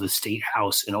of the state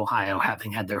House in Ohio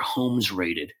having had their homes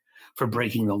raided for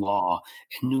breaking the law,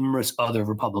 and numerous other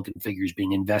Republican figures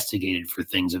being investigated for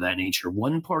things of that nature.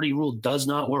 One party rule does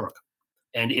not work.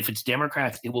 And if it's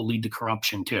Democrats, it will lead to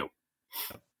corruption too.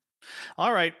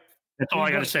 All right. That's all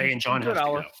I got to say. And John has to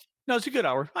go. No, it's a good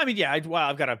hour. I mean,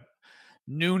 I've got a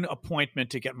noon appointment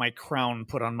to get my crown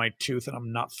put on my tooth, and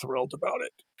I'm not thrilled about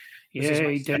it.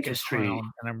 Yay, dentistry.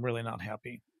 And I'm really not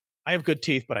happy. I have good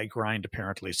teeth, but I grind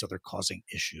apparently, so they're causing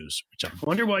issues. I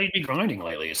wonder why you'd be grinding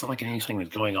lately. It's not like anything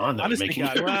that's going on that honestly,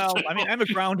 God, well, I mean, I'm a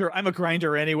grounder. I'm a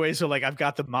grinder anyway, so like I've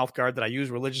got the mouth guard that I use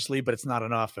religiously, but it's not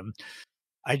enough. And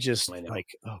I just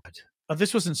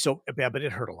this wasn't so bad, but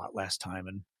it hurt a lot last time,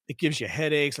 and it gives you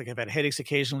headaches. Like I've had headaches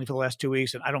occasionally for the last 2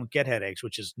 weeks, and I don't get headaches,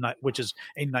 which is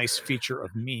a nice feature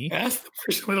of me. That's the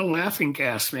person with a laughing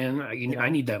gas, man. I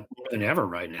need that more than ever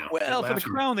right now. Well, for the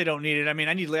crown, they don't need it. I mean,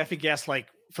 I need laughing gas like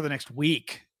for the next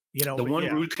week. The one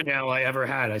root canal I ever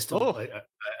had, I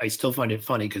still find it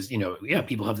funny because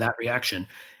people have that reaction,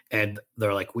 and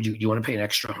they're like, "Would you want to pay an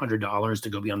extra $100 to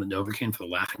go be on the Novocaine for the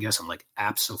laughing gas?" I'm like,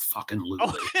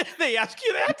 "Abso-fucking-lutely." Oh, they ask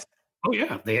you that? Oh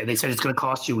yeah, they said it's going to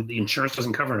cost you. The insurance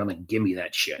doesn't cover it. I'm like, give me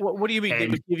that shit. What do you mean?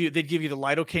 They'd give you the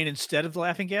lidocaine instead of the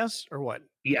laughing gas, or what?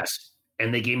 Yes,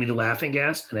 and they gave me the laughing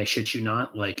gas, and I shit you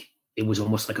not, like it was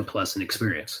almost like a pleasant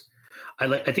experience.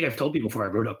 I think I've told people before. I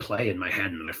wrote a play in my head,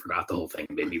 and I forgot the whole thing.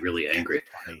 It made me really angry.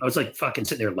 I was like fucking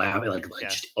sitting there laughing,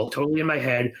 just totally in my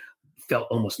head. Felt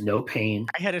almost no pain.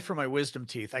 I had it for my wisdom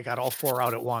teeth. I got all four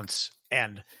out at once,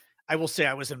 and I will say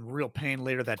I was in real pain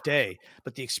later that day,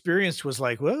 but the experience was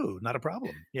like, whoa, not a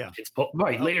problem. Yeah. It's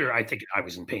right. Later, I think I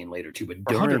was in pain later too, but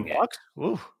during it,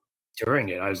 ooh. during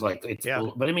it. I was like,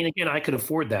 but I mean, again, I could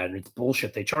afford that, and it's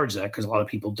bullshit. They charge that because a lot of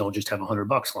people don't just have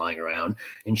 $100 lying around.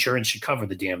 Insurance should cover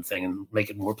the damn thing and make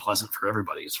it more pleasant for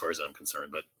everybody, as far as I'm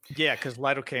concerned. But yeah, because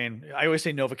lidocaine, I always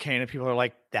say Novocaine, and people are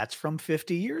like, "That's from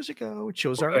 50 years ago. It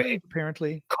shows our age,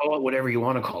 apparently." Call it whatever you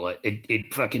want to call it.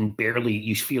 It fucking barely.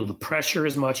 You feel the pressure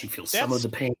as much. You feel some of the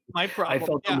pain. My problem. I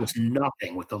felt almost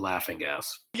nothing with the laughing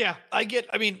gas. Yeah, I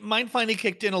mean, mine finally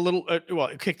kicked in a little. Well,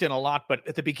 it kicked in a lot, but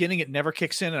at the beginning, it never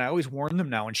kicks in, and I always warn them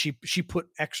now. And she put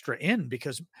extra in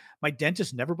because my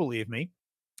dentist never believed me.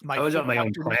 I was on my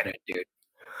own planet, dude.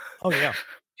 Oh yeah.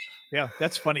 Yeah,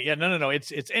 that's funny. Yeah, no.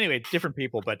 It's anyway, different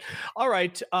people, but all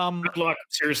right. Good luck.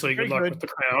 Seriously, good luck with the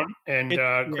crown. And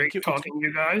great talking to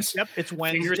you guys. Yep, it's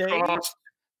Wednesday. Fingers crossed,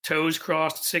 toes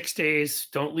crossed, 6 days.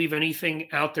 Don't leave anything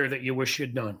out there that you wish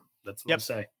you'd done. That's what I'll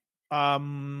say.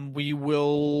 We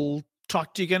will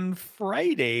talk to you again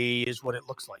Friday, is what it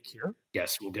looks like here.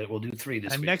 Yes, we'll do 3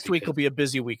 this week. And next week will be a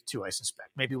busy week too, I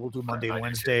suspect. Maybe we'll do Monday,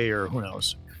 Wednesday, or who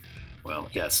knows. Well,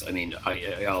 yes. I mean,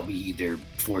 I'll be either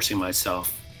forcing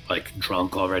myself like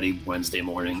drunk already Wednesday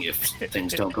morning if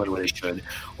things don't go the way they should,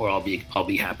 or I'll be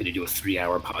happy to do a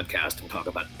 3-hour podcast and talk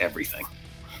about everything.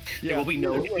 Yeah, there will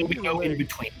be no in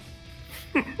between.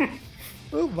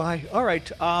 Oh my! All right.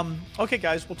 Okay,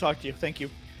 guys, we'll talk to you. Thank you.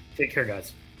 Take care,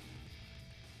 guys.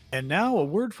 And now a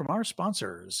word from our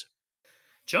sponsors.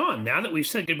 John, now that we've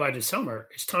said goodbye to summer,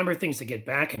 it's time for things to get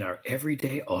back in our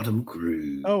everyday autumn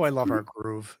groove. Oh, I love our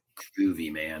groove. Groovy,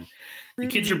 man. The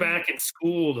kids are back in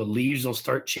school. The leaves will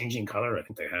start changing color. I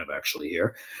think they have actually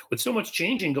here. With so much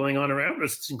changing going on around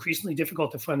us, it's increasingly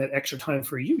difficult to find that extra time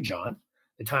for you, John.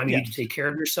 The time you need to take care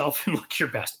of yourself and look your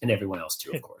best, and everyone else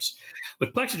too, of course.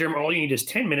 With Plexiderm, all you need is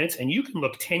 10 minutes, and you can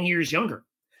look 10 years younger.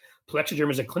 Plexiderm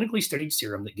is a clinically studied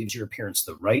serum that gives your appearance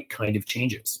the right kind of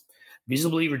changes.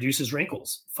 Visibly reduces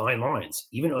wrinkles, fine lines,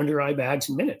 even under eye bags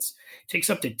in minutes. It takes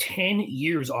up to 10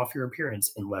 years off your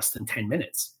appearance in less than 10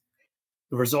 minutes.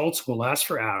 The results will last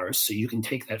for hours, so you can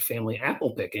take that family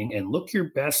apple picking and look your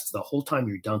best the whole time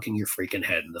you're dunking your freaking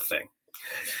head in the thing.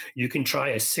 You can try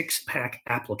a 6-pack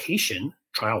application,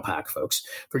 trial pack, folks,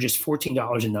 for just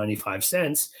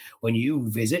 $14.95 when you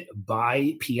visit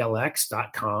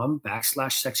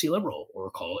buyplx.com/sexyliberal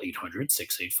or call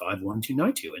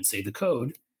 800-685-1292 and say the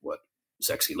code,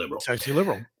 Sexy Liberal. Sexy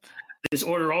Liberal. This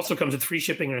order also comes with free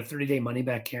shipping and a 30-day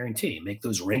money-back guarantee. Make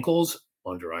those wrinkles,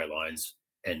 under eye lines,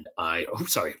 and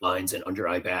lines and under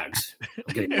eye bags. I'm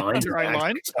getting lines under eye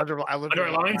lines, under eye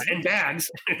lines and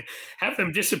bags. Have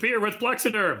them disappear with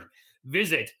Plexiderm.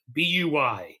 Visit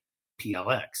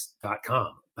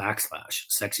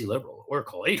buyplx.com/sexy liberal or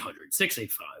call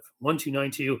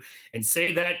 800-685-1292 and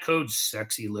say that code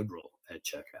Sexy Liberal at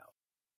checkout.